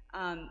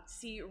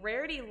 See,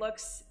 Rarity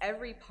looks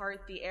every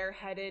part the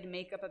airheaded,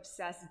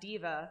 makeup-obsessed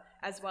diva,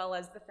 as well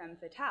as the femme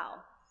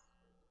fatale.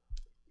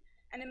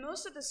 And in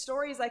most of the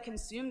stories I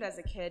consumed as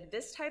a kid,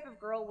 this type of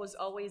girl was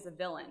always a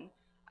villain.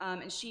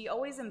 and she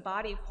always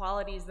embodied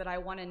qualities that I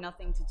wanted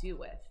nothing to do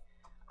with.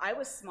 I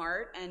was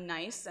smart and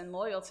nice and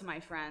loyal to my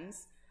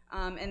friends,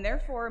 and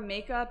therefore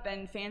makeup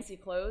and fancy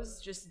clothes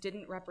just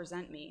didn't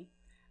represent me.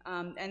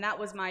 And that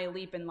was my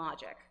leap in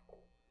logic.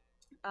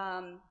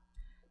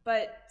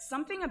 But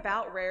something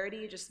about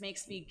Rarity just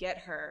makes me get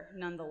her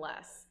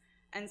nonetheless.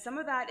 And some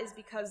of that is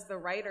because the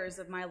writers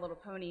of My Little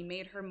Pony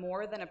made her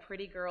more than a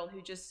pretty girl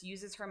who just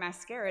uses her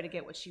mascara to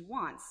get what she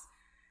wants.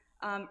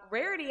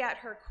 Rarity at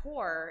her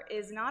core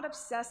is not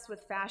obsessed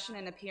with fashion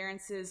and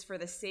appearances for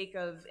the sake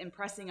of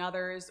impressing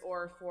others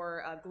or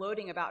for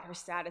gloating about her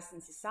status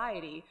in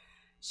society.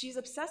 She's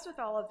obsessed with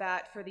all of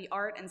that for the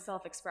art and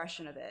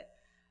self-expression of it.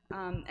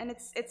 And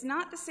it's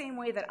not the same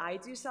way that I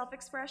do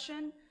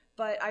self-expression,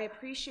 but I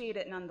appreciate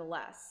it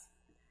nonetheless.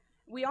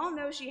 We all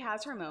know she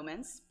has her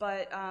moments,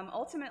 but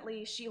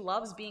ultimately she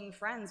loves being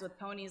friends with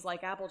ponies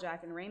like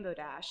Applejack and Rainbow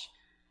Dash.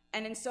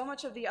 And in so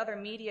much of the other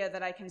media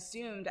that I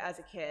consumed as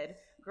a kid,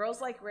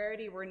 girls like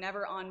Rarity were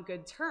never on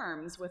good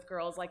terms with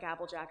girls like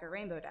Applejack or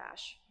Rainbow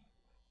Dash.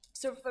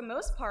 So for the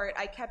most part,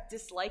 I kept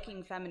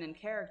disliking feminine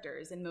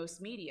characters in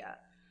most media.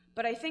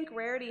 But I think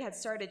Rarity had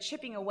started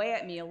chipping away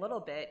at me a little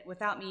bit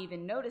without me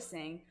even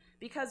noticing,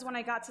 because when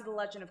I got to The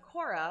Legend of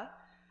Korra,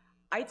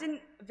 I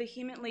didn't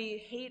vehemently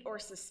hate or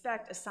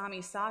suspect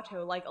Asami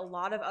Sato like a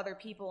lot of other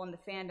people in the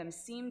fandom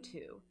seemed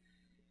to.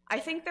 I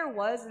think there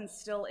was and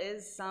still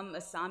is some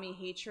Asami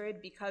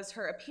hatred because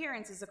her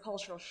appearance is a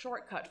cultural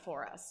shortcut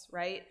for us,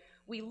 right?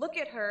 We look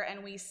at her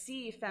and we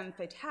see femme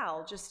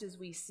fatale just as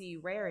we see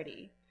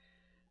Rarity.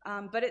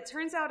 But it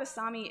turns out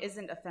Asami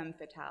isn't a femme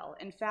fatale.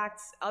 In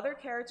fact, other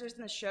characters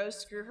in the show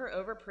screw her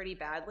over pretty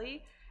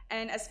badly,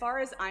 and as far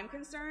as I'm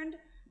concerned,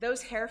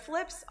 those hair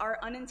flips are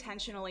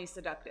unintentionally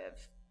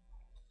seductive.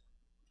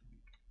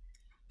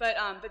 But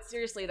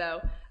seriously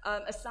though,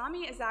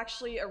 Asami is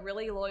actually a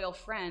really loyal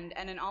friend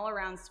and an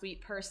all-around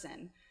sweet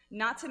person,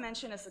 not to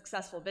mention a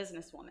successful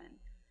businesswoman.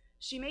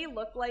 She may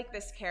look like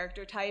this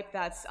character type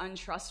that's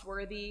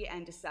untrustworthy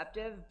and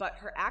deceptive, but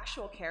her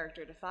actual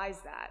character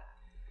defies that.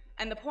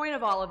 And the point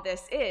of all of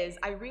this is,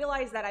 I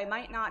realized that I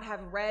might not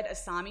have read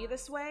Asami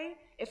this way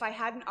if I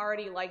hadn't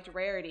already liked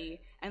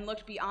Rarity and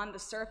looked beyond the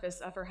surface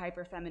of her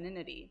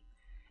hyperfemininity.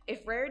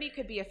 If Rarity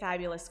could be a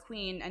fabulous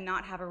queen and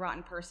not have a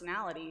rotten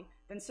personality,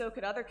 then so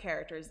could other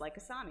characters like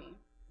Asami.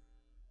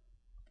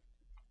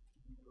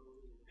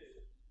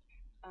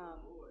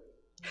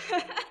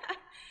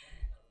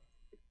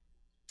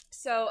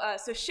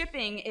 So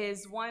shipping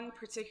is one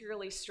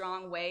particularly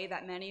strong way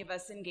that many of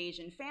us engage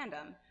in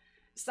fandom.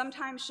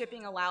 Sometimes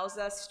shipping allows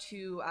us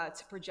to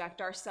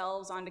project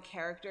ourselves onto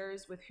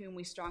characters with whom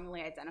we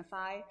strongly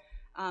identify.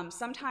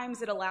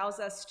 Sometimes it allows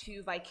us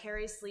to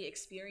vicariously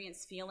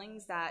experience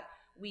feelings that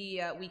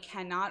we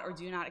cannot or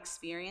do not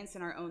experience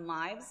in our own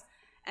lives.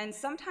 And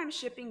sometimes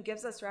shipping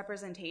gives us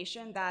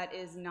representation that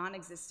is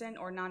non-existent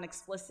or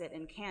non-explicit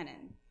in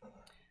canon.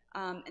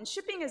 And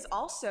shipping is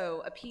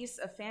also a piece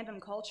of fandom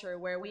culture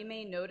where we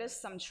may notice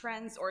some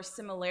trends or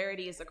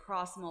similarities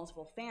across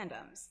multiple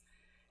fandoms.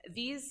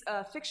 These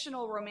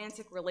fictional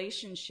romantic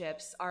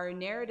relationships are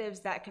narratives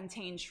that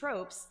contain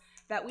tropes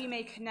that we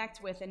may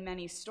connect with in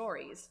many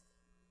stories.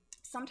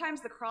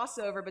 Sometimes the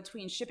crossover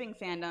between shipping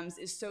fandoms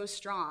is so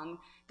strong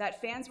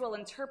that fans will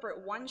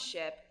interpret one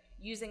ship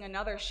using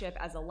another ship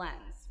as a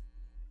lens.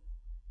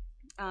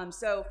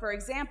 So, for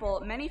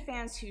example, many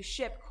fans who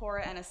ship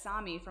Korra and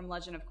Asami from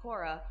Legend of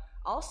Korra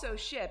also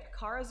ship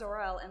Kara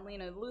Zor-El and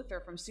Lena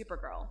Luthor from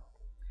Supergirl.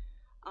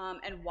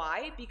 And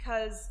why?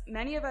 Because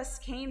many of us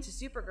came to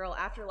Supergirl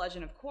after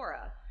Legend of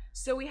Korra.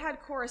 So we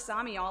had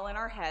Korrasami all in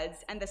our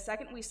heads, and the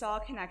second we saw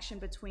a connection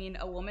between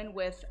a woman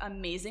with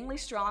amazingly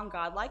strong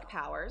godlike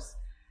powers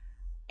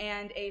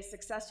and a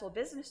successful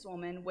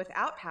businesswoman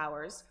without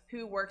powers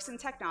who works in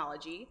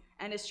technology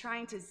and is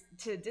trying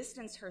to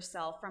distance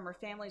herself from her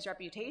family's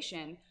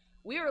reputation,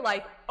 we were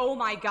like, oh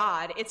my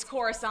god, it's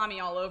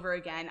Korrasami all over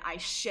again, I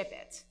ship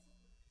it.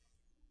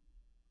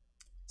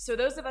 So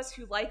those of us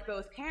who like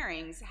both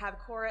pairings have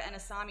Korra and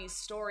Asami's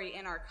story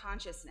in our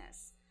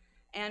consciousness,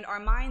 and our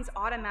minds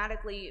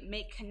automatically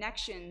make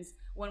connections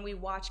when we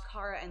watch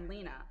Kara and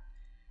Lena.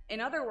 In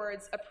other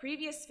words, a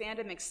previous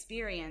fandom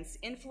experience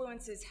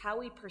influences how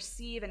we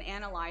perceive and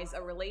analyze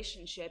a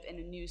relationship in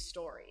a new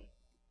story.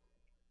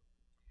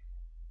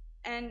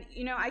 And,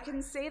 you know, I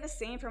can say the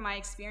same for my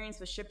experience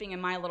with shipping in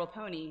My Little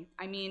Pony.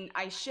 I mean,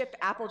 I ship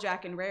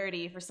Applejack and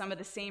Rarity for some of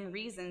the same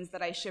reasons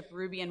that I ship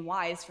Ruby and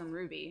Wise from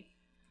Ruby.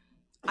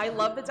 I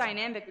love the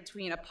dynamic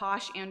between a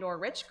posh and/or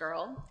rich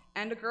girl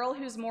and a girl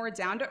who's more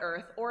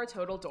down-to-earth or a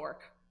total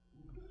dork.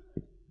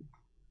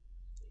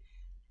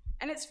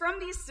 And it's from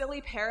these silly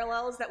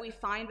parallels that we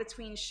find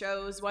between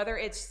shows, whether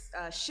it's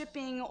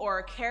shipping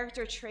or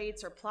character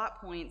traits or plot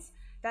points,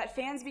 that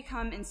fans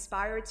become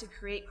inspired to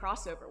create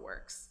crossover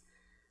works.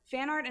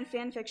 Fan art and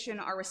fan fiction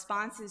are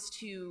responses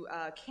to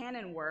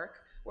canon work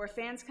where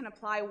fans can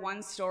apply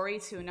one story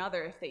to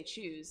another if they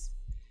choose.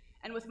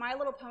 And with My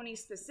Little Pony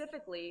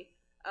specifically,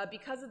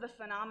 because of the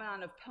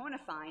phenomenon of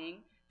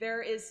ponifying,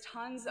 there is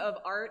tons of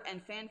art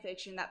and fan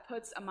fiction that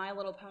puts a My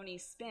Little Pony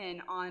spin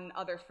on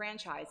other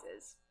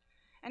franchises.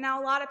 And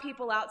now a lot of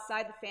people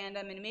outside the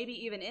fandom and maybe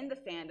even in the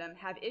fandom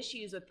have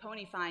issues with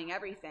ponyfying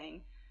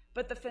everything,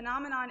 but the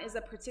phenomenon is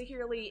a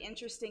particularly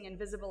interesting and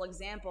visible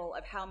example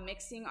of how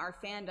mixing our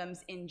fandoms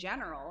in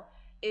general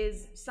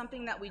is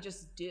something that we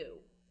just do.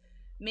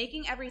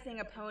 Making everything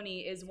a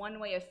pony is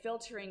one way of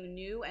filtering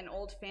new and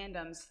old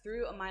fandoms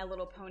through a My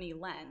Little Pony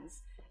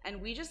lens,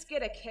 and we just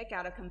get a kick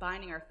out of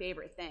combining our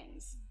favorite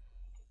things.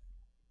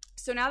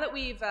 So now that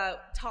we've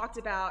talked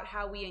about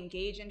how we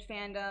engage in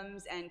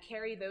fandoms and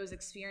carry those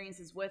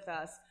experiences with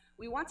us,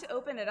 we want to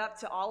open it up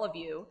to all of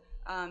you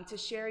to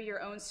share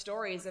your own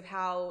stories of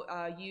how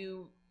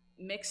you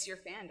mix your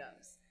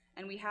fandoms.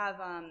 And we have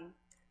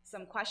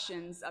some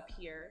questions up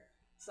here,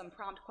 some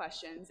prompt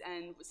questions,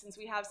 and since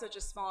we have such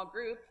a small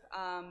group,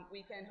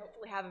 we can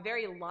hopefully have a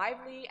very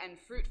lively and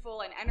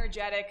fruitful and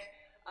energetic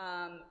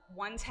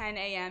 1:10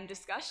 a.m.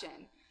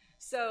 discussion.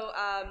 So,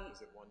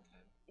 Is it 110?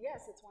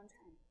 yes, it's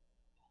 1:10.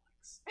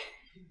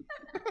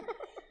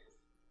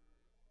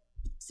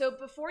 So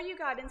before you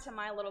got into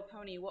My Little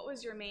Pony, what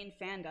was your main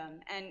fandom?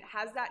 And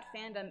has that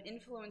fandom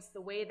influenced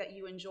the way that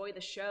you enjoy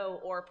the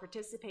show or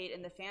participate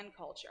in the fan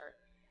culture?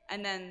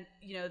 And then,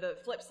 you know, the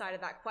flip side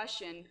of that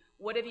question,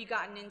 what have you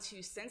gotten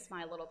into since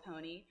My Little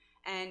Pony?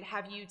 And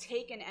have you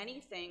taken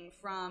anything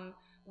from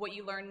what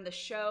you learned in the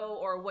show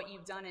or what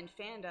you've done in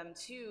fandom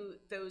to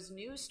those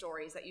new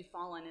stories that you've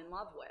fallen in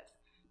love with?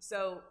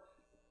 So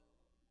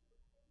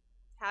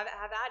have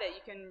at it.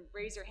 You can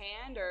raise your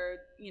hand or,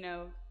 you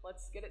know,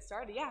 let's get it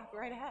started. Yeah, go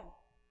right ahead.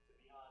 To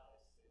be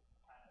honest, it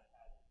kind of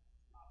had the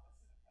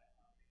opposite effect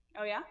on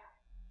me. Oh, yeah?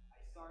 I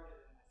started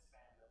in this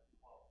fandom,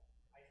 well,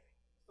 I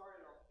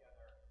started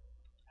altogether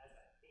as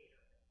a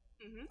hater.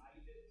 Mm-hmm. I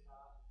did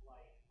not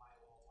like My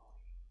Little Pony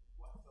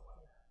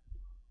whatsoever.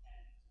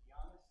 And to be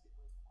honest, it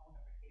was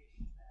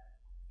ponification that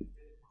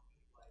did it for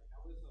me. Like,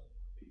 I was a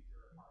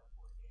major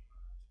hardcore gamer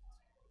at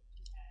the time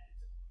and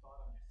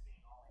thought of just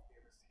seeing all my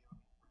favorite video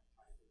game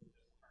franchises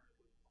just turn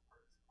into a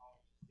person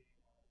pony, just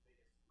being one of the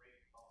biggest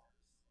rage boners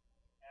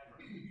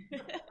ever.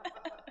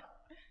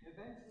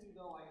 Eventually,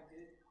 though, I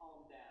did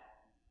calm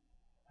down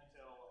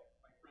until like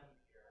my friend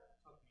here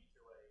took me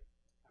to a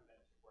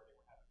convention where they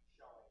were having a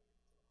showing,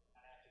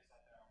 and I actually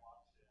sat there and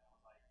watched it, and I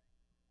was like,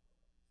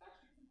 "It's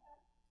actually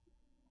fantastic."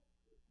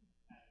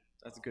 And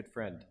That's a good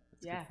friend.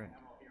 That's Yeah. a good friend.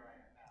 well, here I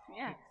am now.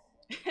 Yeah.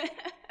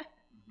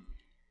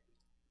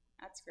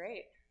 That's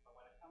great. But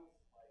when it comes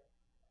to like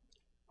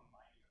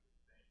combining of these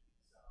things,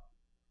 cause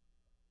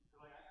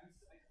like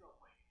I still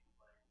play games.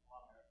 Like a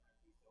lot of my friends,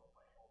 we still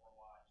play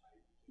Overwatch. I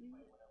usually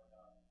play whatever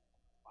the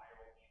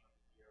viral game of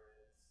the year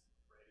is.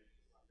 Freddy's,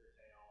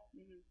 Undertale,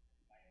 Mm-hmm.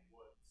 Night in the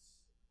Woods.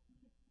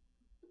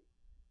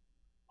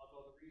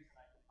 Although the reason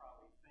I could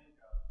probably think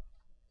of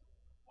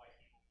why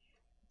people keep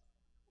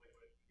with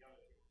what the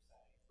other people were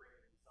saying, bringing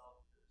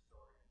themselves into the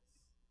stories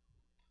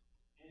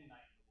in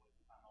Night in the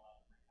Woods, if I'm allowed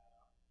to bring that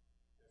up.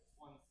 There's this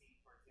one scene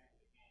towards the end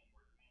of the game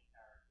where the main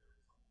character is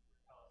looking through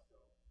a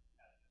telescope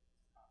at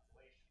the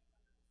constellations, and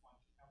there's this one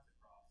she comes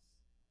across,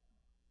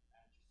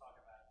 and she's talking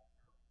about it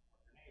with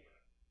her neighbor,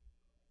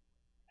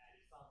 and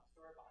he's telling the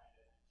story behind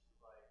it, and she's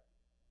like,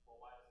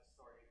 well, why does this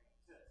story even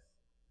exist?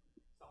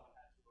 Someone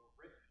had to have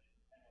written it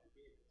and then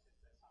gave it to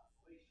this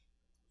constellation.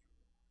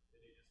 Did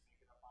they just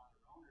make it up on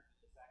their own, or did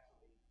this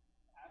actually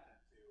happen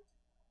to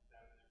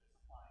them and they're just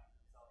applying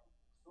themselves to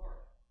the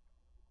story?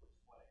 Which is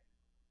what I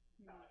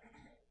kind of like you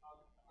guys are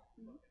talking about.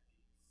 You look at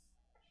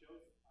these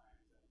shows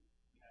sometimes and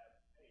you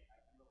have, hey, I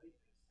can relate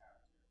to this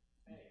character.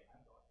 Hey,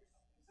 I'm going through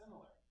something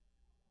similar.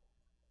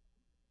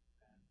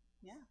 And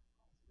Yeah.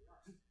 here we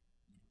are.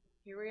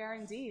 Here we are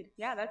indeed.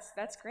 Yeah,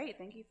 that's great.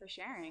 Thank you for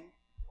sharing.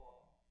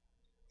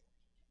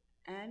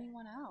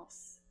 Anyone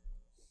else?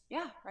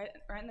 Yeah, right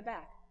in the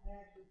back. I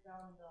actually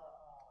found the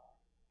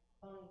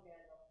pony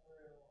fandom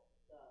through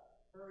the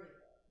furry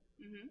book,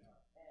 Mm-hmm.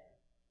 and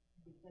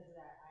because of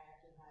that, I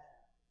actually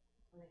had,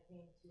 when it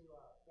came to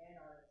fan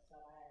art and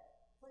stuff, I had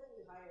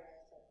slightly higher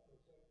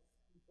expectations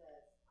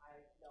because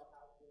I know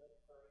how good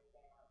furry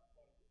fan art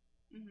can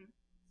be. Mm-hmm.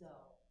 So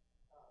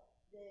that's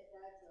a bit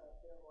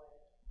of like,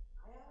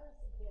 I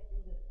honestly can't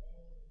think of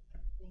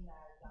anything that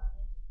I've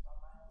gotten into from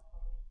my own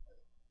pony,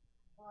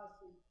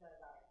 possibly because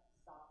I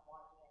stopped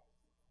watching after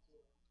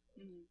season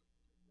 2. Mm-hmm.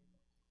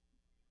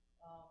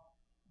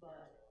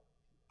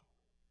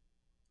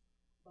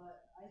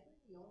 But I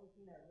think the only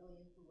thing that really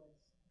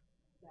influenced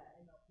that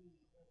MLP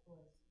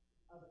influenced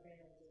other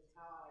fandoms is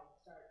how I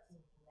started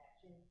seeing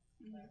connections,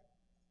 Mm-hmm. like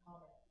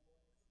common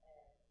themes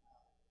and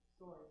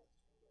stories.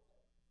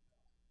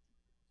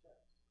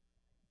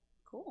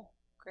 Cool.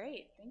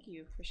 Great. Thank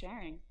you for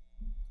sharing.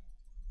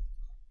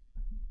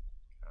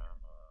 Come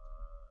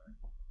on.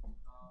 In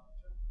terms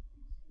of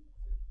using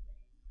the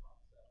main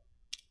concept,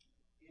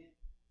 it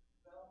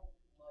felt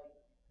like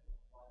you could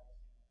apply the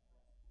same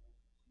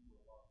principles to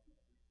a lot of other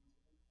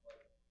seasons.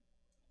 Like,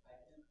 I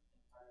didn't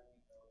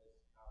entirely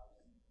notice how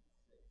season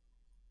 6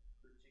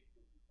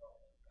 particularly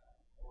felt like that.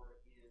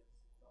 Or is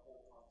the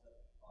whole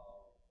concept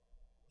of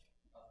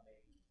a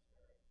maze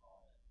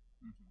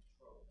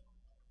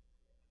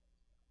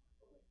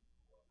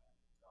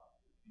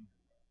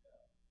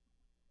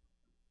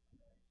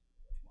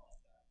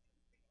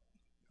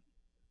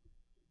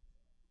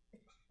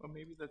Well,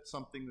 maybe that's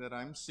something that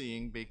I'm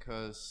seeing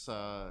because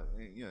I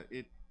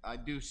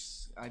do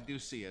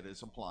see it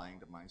as applying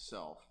to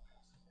myself,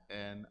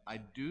 and I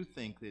do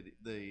think that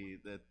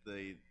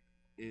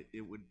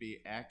it would be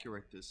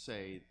accurate to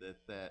say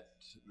that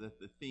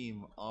the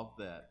theme of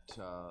that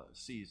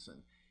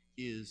season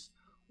is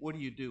what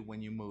do you do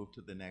when you move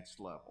to the next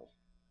level?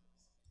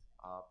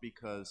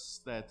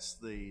 Because that's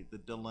the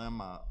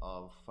dilemma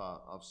of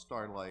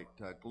Starlight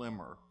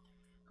Glimmer,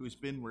 who's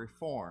been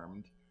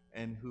reformed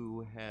and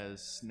who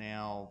has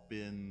now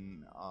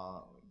been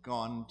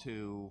gone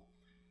to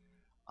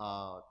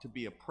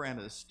be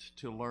apprenticed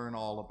to learn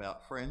all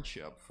about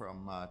friendship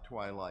from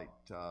Twilight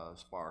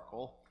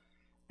Sparkle,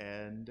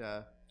 and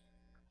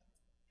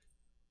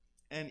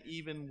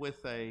even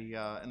with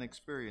an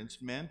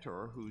experienced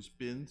mentor who's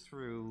been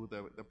through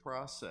the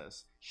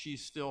process, she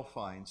still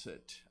finds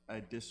it a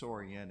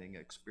disorienting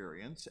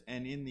experience,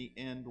 and in the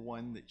end,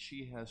 one that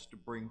she has to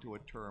bring to a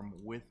term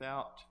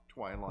without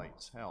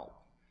Twilight's help.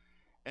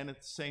 And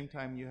at the same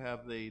time, you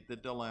have the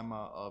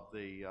dilemma of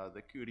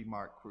the cutie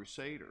mark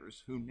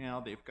crusaders, who now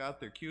they've got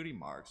their cutie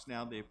marks,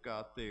 now they've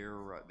got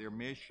their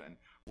mission.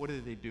 What do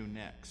they do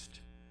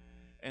next?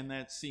 And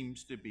that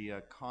seems to be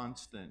a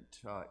constant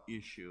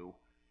issue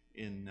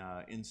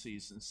in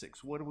season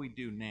 6. What do we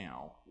do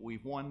now?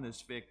 We've won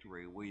this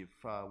victory. We've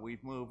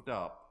moved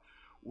up.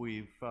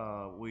 We've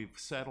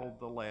settled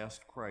the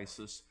last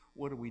crisis.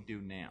 What do we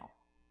do now?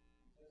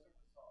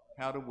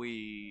 How do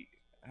we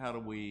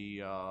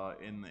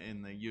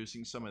in the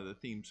using some of the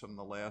themes from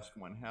the last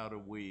one, how do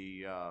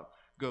we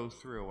go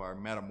through our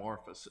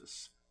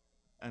metamorphosis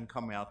and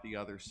come out the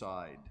other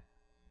side?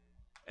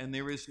 And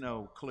there is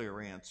no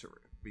clear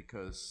answer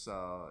because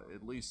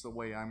at least the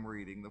way I'm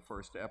reading the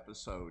first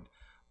episode,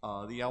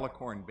 the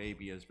Alicorn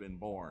baby has been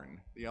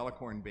born. The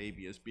Alicorn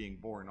baby is being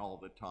born all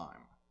the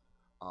time.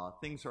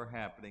 Things are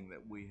happening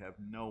that we have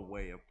no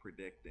way of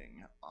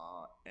predicting,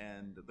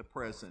 and the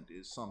present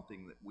is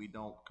something that we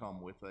don't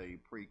come with a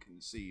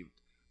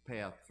preconceived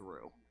path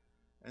through.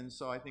 And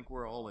so I think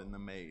we're all in the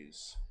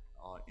maze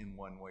in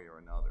one way or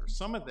another.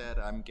 Some of that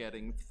I'm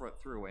getting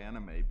through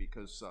anime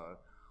because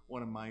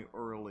one of my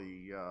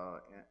early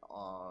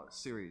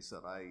series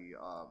that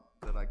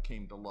I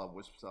came to love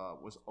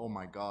was Oh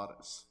My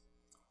Goddess,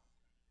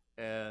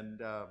 and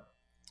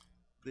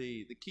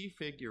the key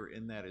figure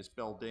in that is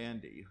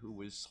Belldandy,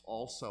 who is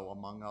also,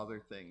 among other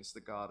things,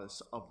 the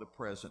goddess of the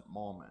present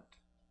moment.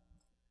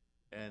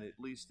 And at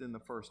least in the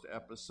first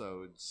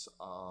episodes,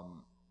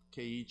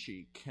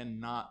 Keiichi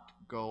cannot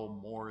go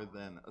more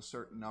than a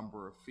certain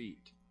number of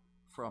feet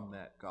from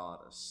that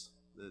goddess.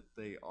 That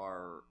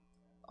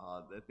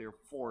they're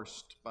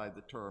forced by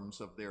the terms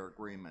of their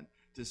agreement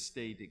to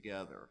stay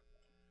together.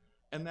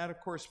 And that, of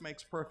course,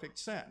 makes perfect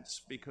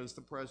sense because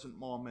the present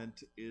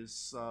moment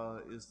is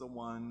the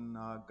one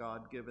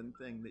God-given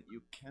thing that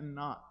you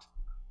cannot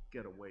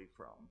get away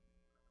from.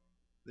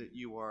 That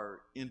you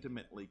are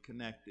intimately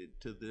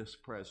connected to this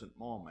present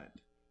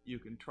moment. You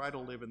can try to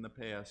live in the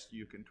past,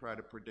 you can try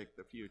to predict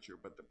the future,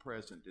 but the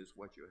present is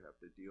what you have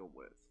to deal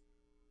with.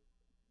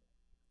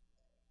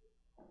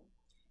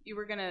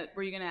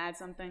 Were you gonna add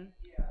something?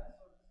 Yeah, I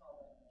sort of saw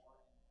that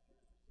more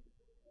in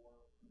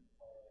before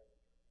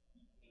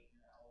became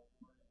an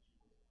Alicorn, and she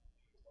wasn't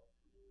sure what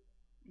to do,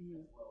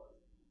 Mm-hmm. as well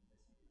as the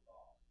mystery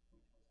box,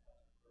 which was kind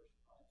of the first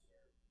time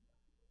where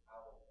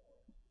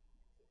Alicorn,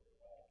 they were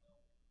all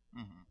known,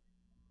 Mm-hmm.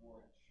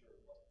 weren't sure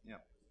what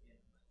Yep. was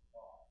in this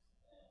box,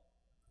 and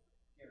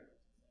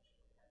characters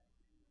essentially had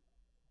to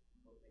do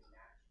what they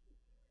naturally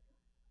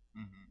did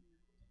Mm-hmm.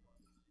 in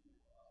order to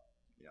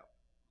Yep.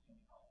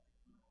 somehow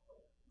find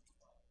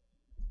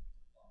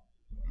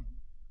Mm-hmm.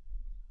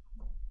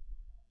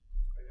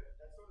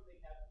 That sort of thing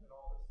happens in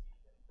all the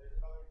seasons. There's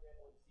another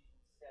example in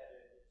season 7.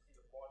 You see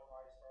the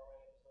Bonfire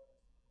Starlight episode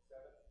in season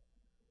 7.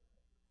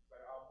 So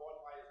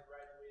Bonfire has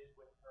graduated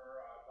with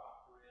her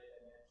doctorate,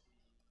 and then she,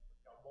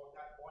 Bon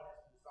has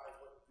to decide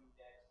what to do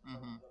next.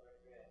 Mm-hmm. Another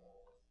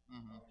example.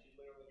 Mm-hmm. She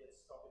literally gets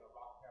stuck in a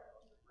rock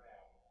cavern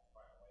underground and has to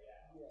find a way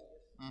out. Yeah.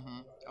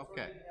 Mm-hmm. That sort of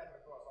Okay. thing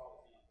happens across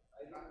all the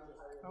seasons. Not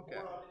just Okay.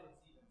 more of it in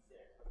season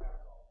 6, but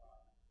happens all the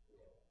time.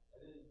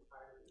 I didn't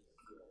entirely see it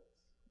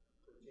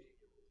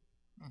particularly.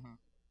 Mm-hmm.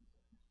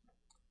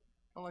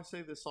 Well, I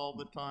say this all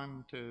the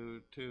time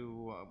to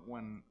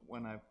when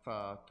I've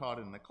taught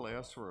in the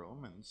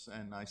classroom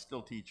and I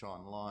still teach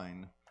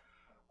online.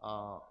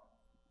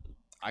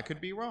 I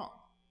could be wrong,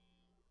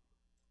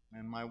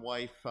 and my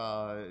wife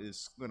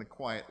is going to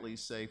quietly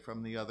say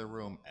from the other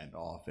room, and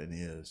often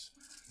is.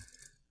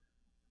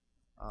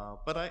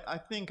 But I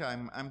think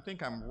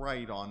I'm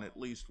right on at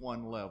least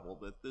one level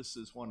that this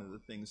is one of the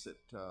things that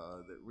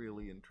that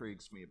really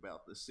intrigues me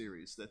about the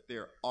series, that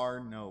there are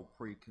no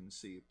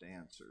preconceived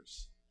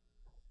answers.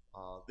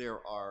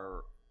 There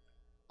are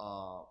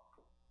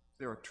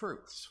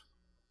truths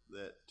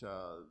that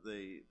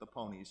the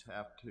ponies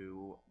have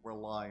to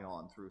rely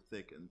on through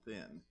thick and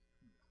thin,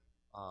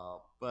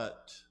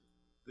 but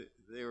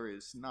there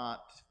is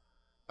not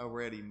a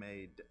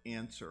ready-made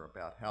answer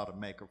about how to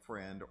make a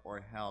friend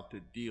or how to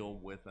deal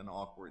with an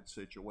awkward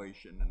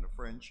situation in a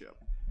friendship.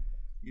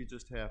 You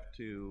just have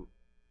to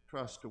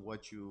trust to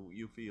what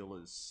you feel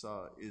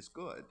is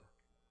good.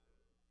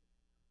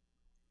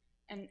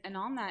 And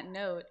on that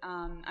note,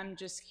 I'm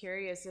just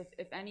curious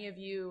if any of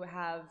you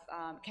have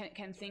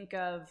can think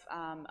of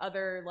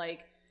other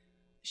like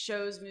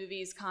shows,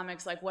 movies,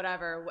 comics, like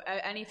whatever,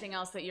 anything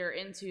else that you're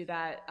into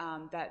that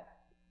that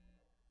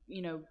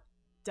you know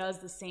does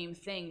the same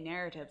thing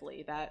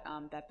narratively that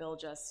that Bill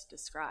just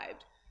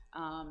described.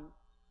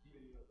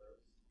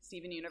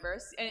 Steven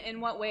Universe.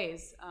 In what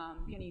ways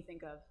can you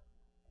think of?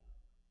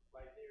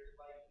 Like there's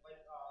like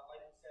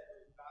you said,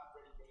 there's not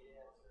ready-made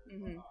answers.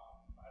 Mm-hmm.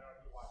 I don't know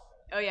if you watched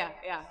that. Oh yeah,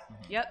 yeah,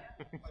 yep.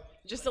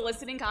 Just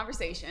eliciting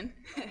conversation.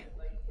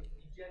 Like the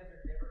gens are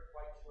never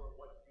quite sure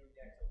what to do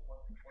next, or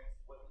what the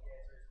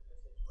answer is to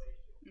the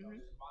situation. You know,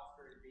 there's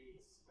monster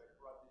invades the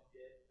corrupted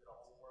gens to the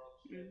whole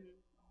world shit. You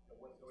know,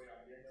 what's going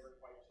on? They're never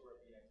quite sure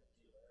of the answer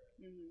either.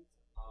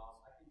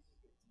 I think it's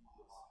just a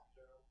decent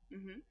show,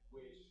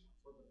 which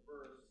for the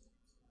first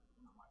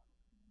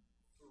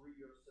 3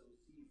 or so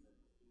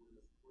seasons, it was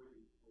a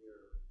pretty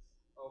clear,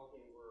 okay,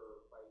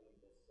 we're fighting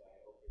this guy,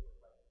 okay, we're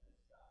fighting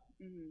this guy.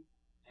 And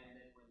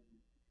then when,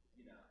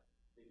 you know,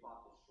 they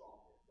fought the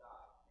strongest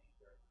guy, main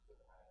character sort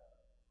of had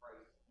a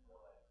crisis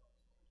where, like,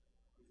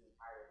 his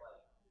entire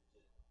life he was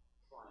just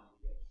trying to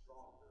get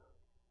stronger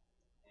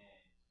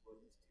and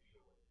wasn't sure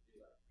what to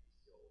do. I think he's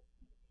still a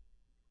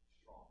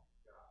strong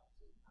guy,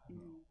 so I don't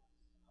know.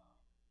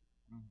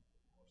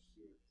 More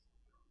spiritual.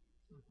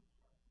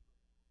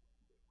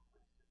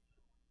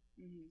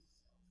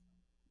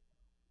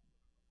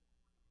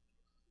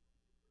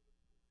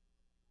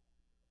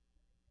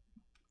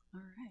 All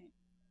right.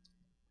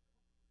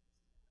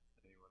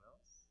 Anyone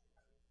else?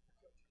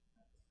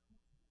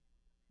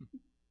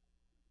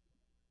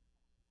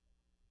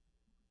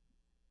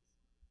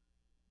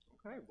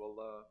 Okay,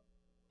 well,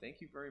 thank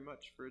you very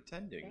much for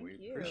attending. Thank we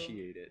you.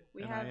 appreciate it.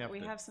 We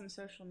And have some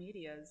social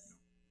medias,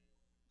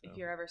 if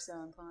you're ever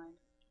so inclined.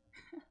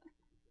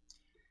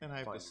 And I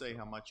have to say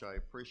how much I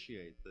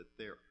appreciate that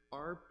there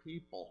are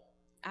people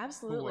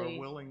Absolutely.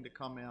 who are willing to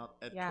come out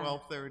at Yeah.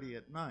 12:30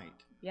 at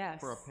night Yes.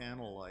 for a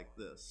panel like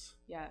this.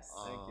 Yes.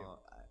 Thank you.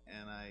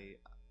 And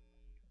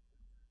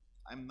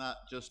I'm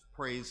not just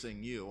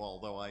praising you,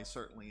 although I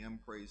certainly am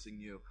praising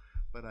you,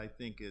 but I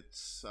think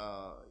it's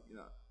you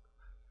know,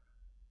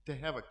 to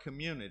have a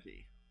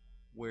community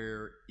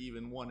where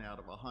even 1 out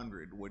of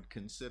 100 would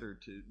consider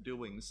to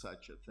doing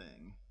such a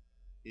thing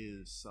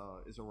is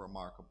a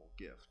remarkable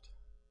gift.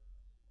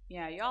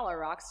 Yeah, y'all are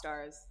rock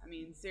stars. I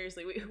mean,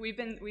 seriously, we've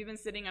been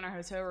sitting in our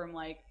hotel room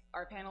like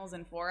our panels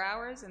in 4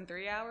 hours and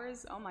 3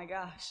 hours. Oh my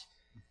gosh,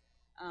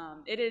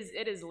 it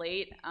is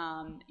late.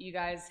 You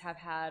guys have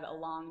had a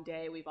long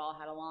day. We've all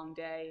had a long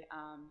day.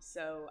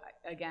 So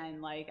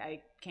again, like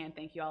I can't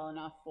thank you all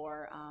enough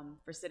for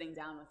sitting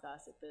down with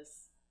us at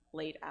this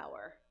late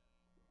hour.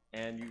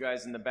 And you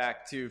guys in the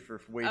back too for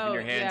waving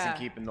your hands and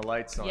keeping the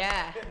lights on.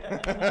 Yeah.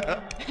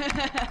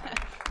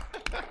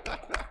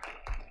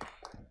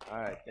 All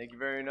right, thank you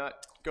very much.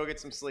 Go get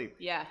some sleep.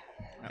 Yeah.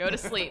 Go to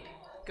sleep.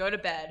 Go to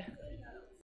bed.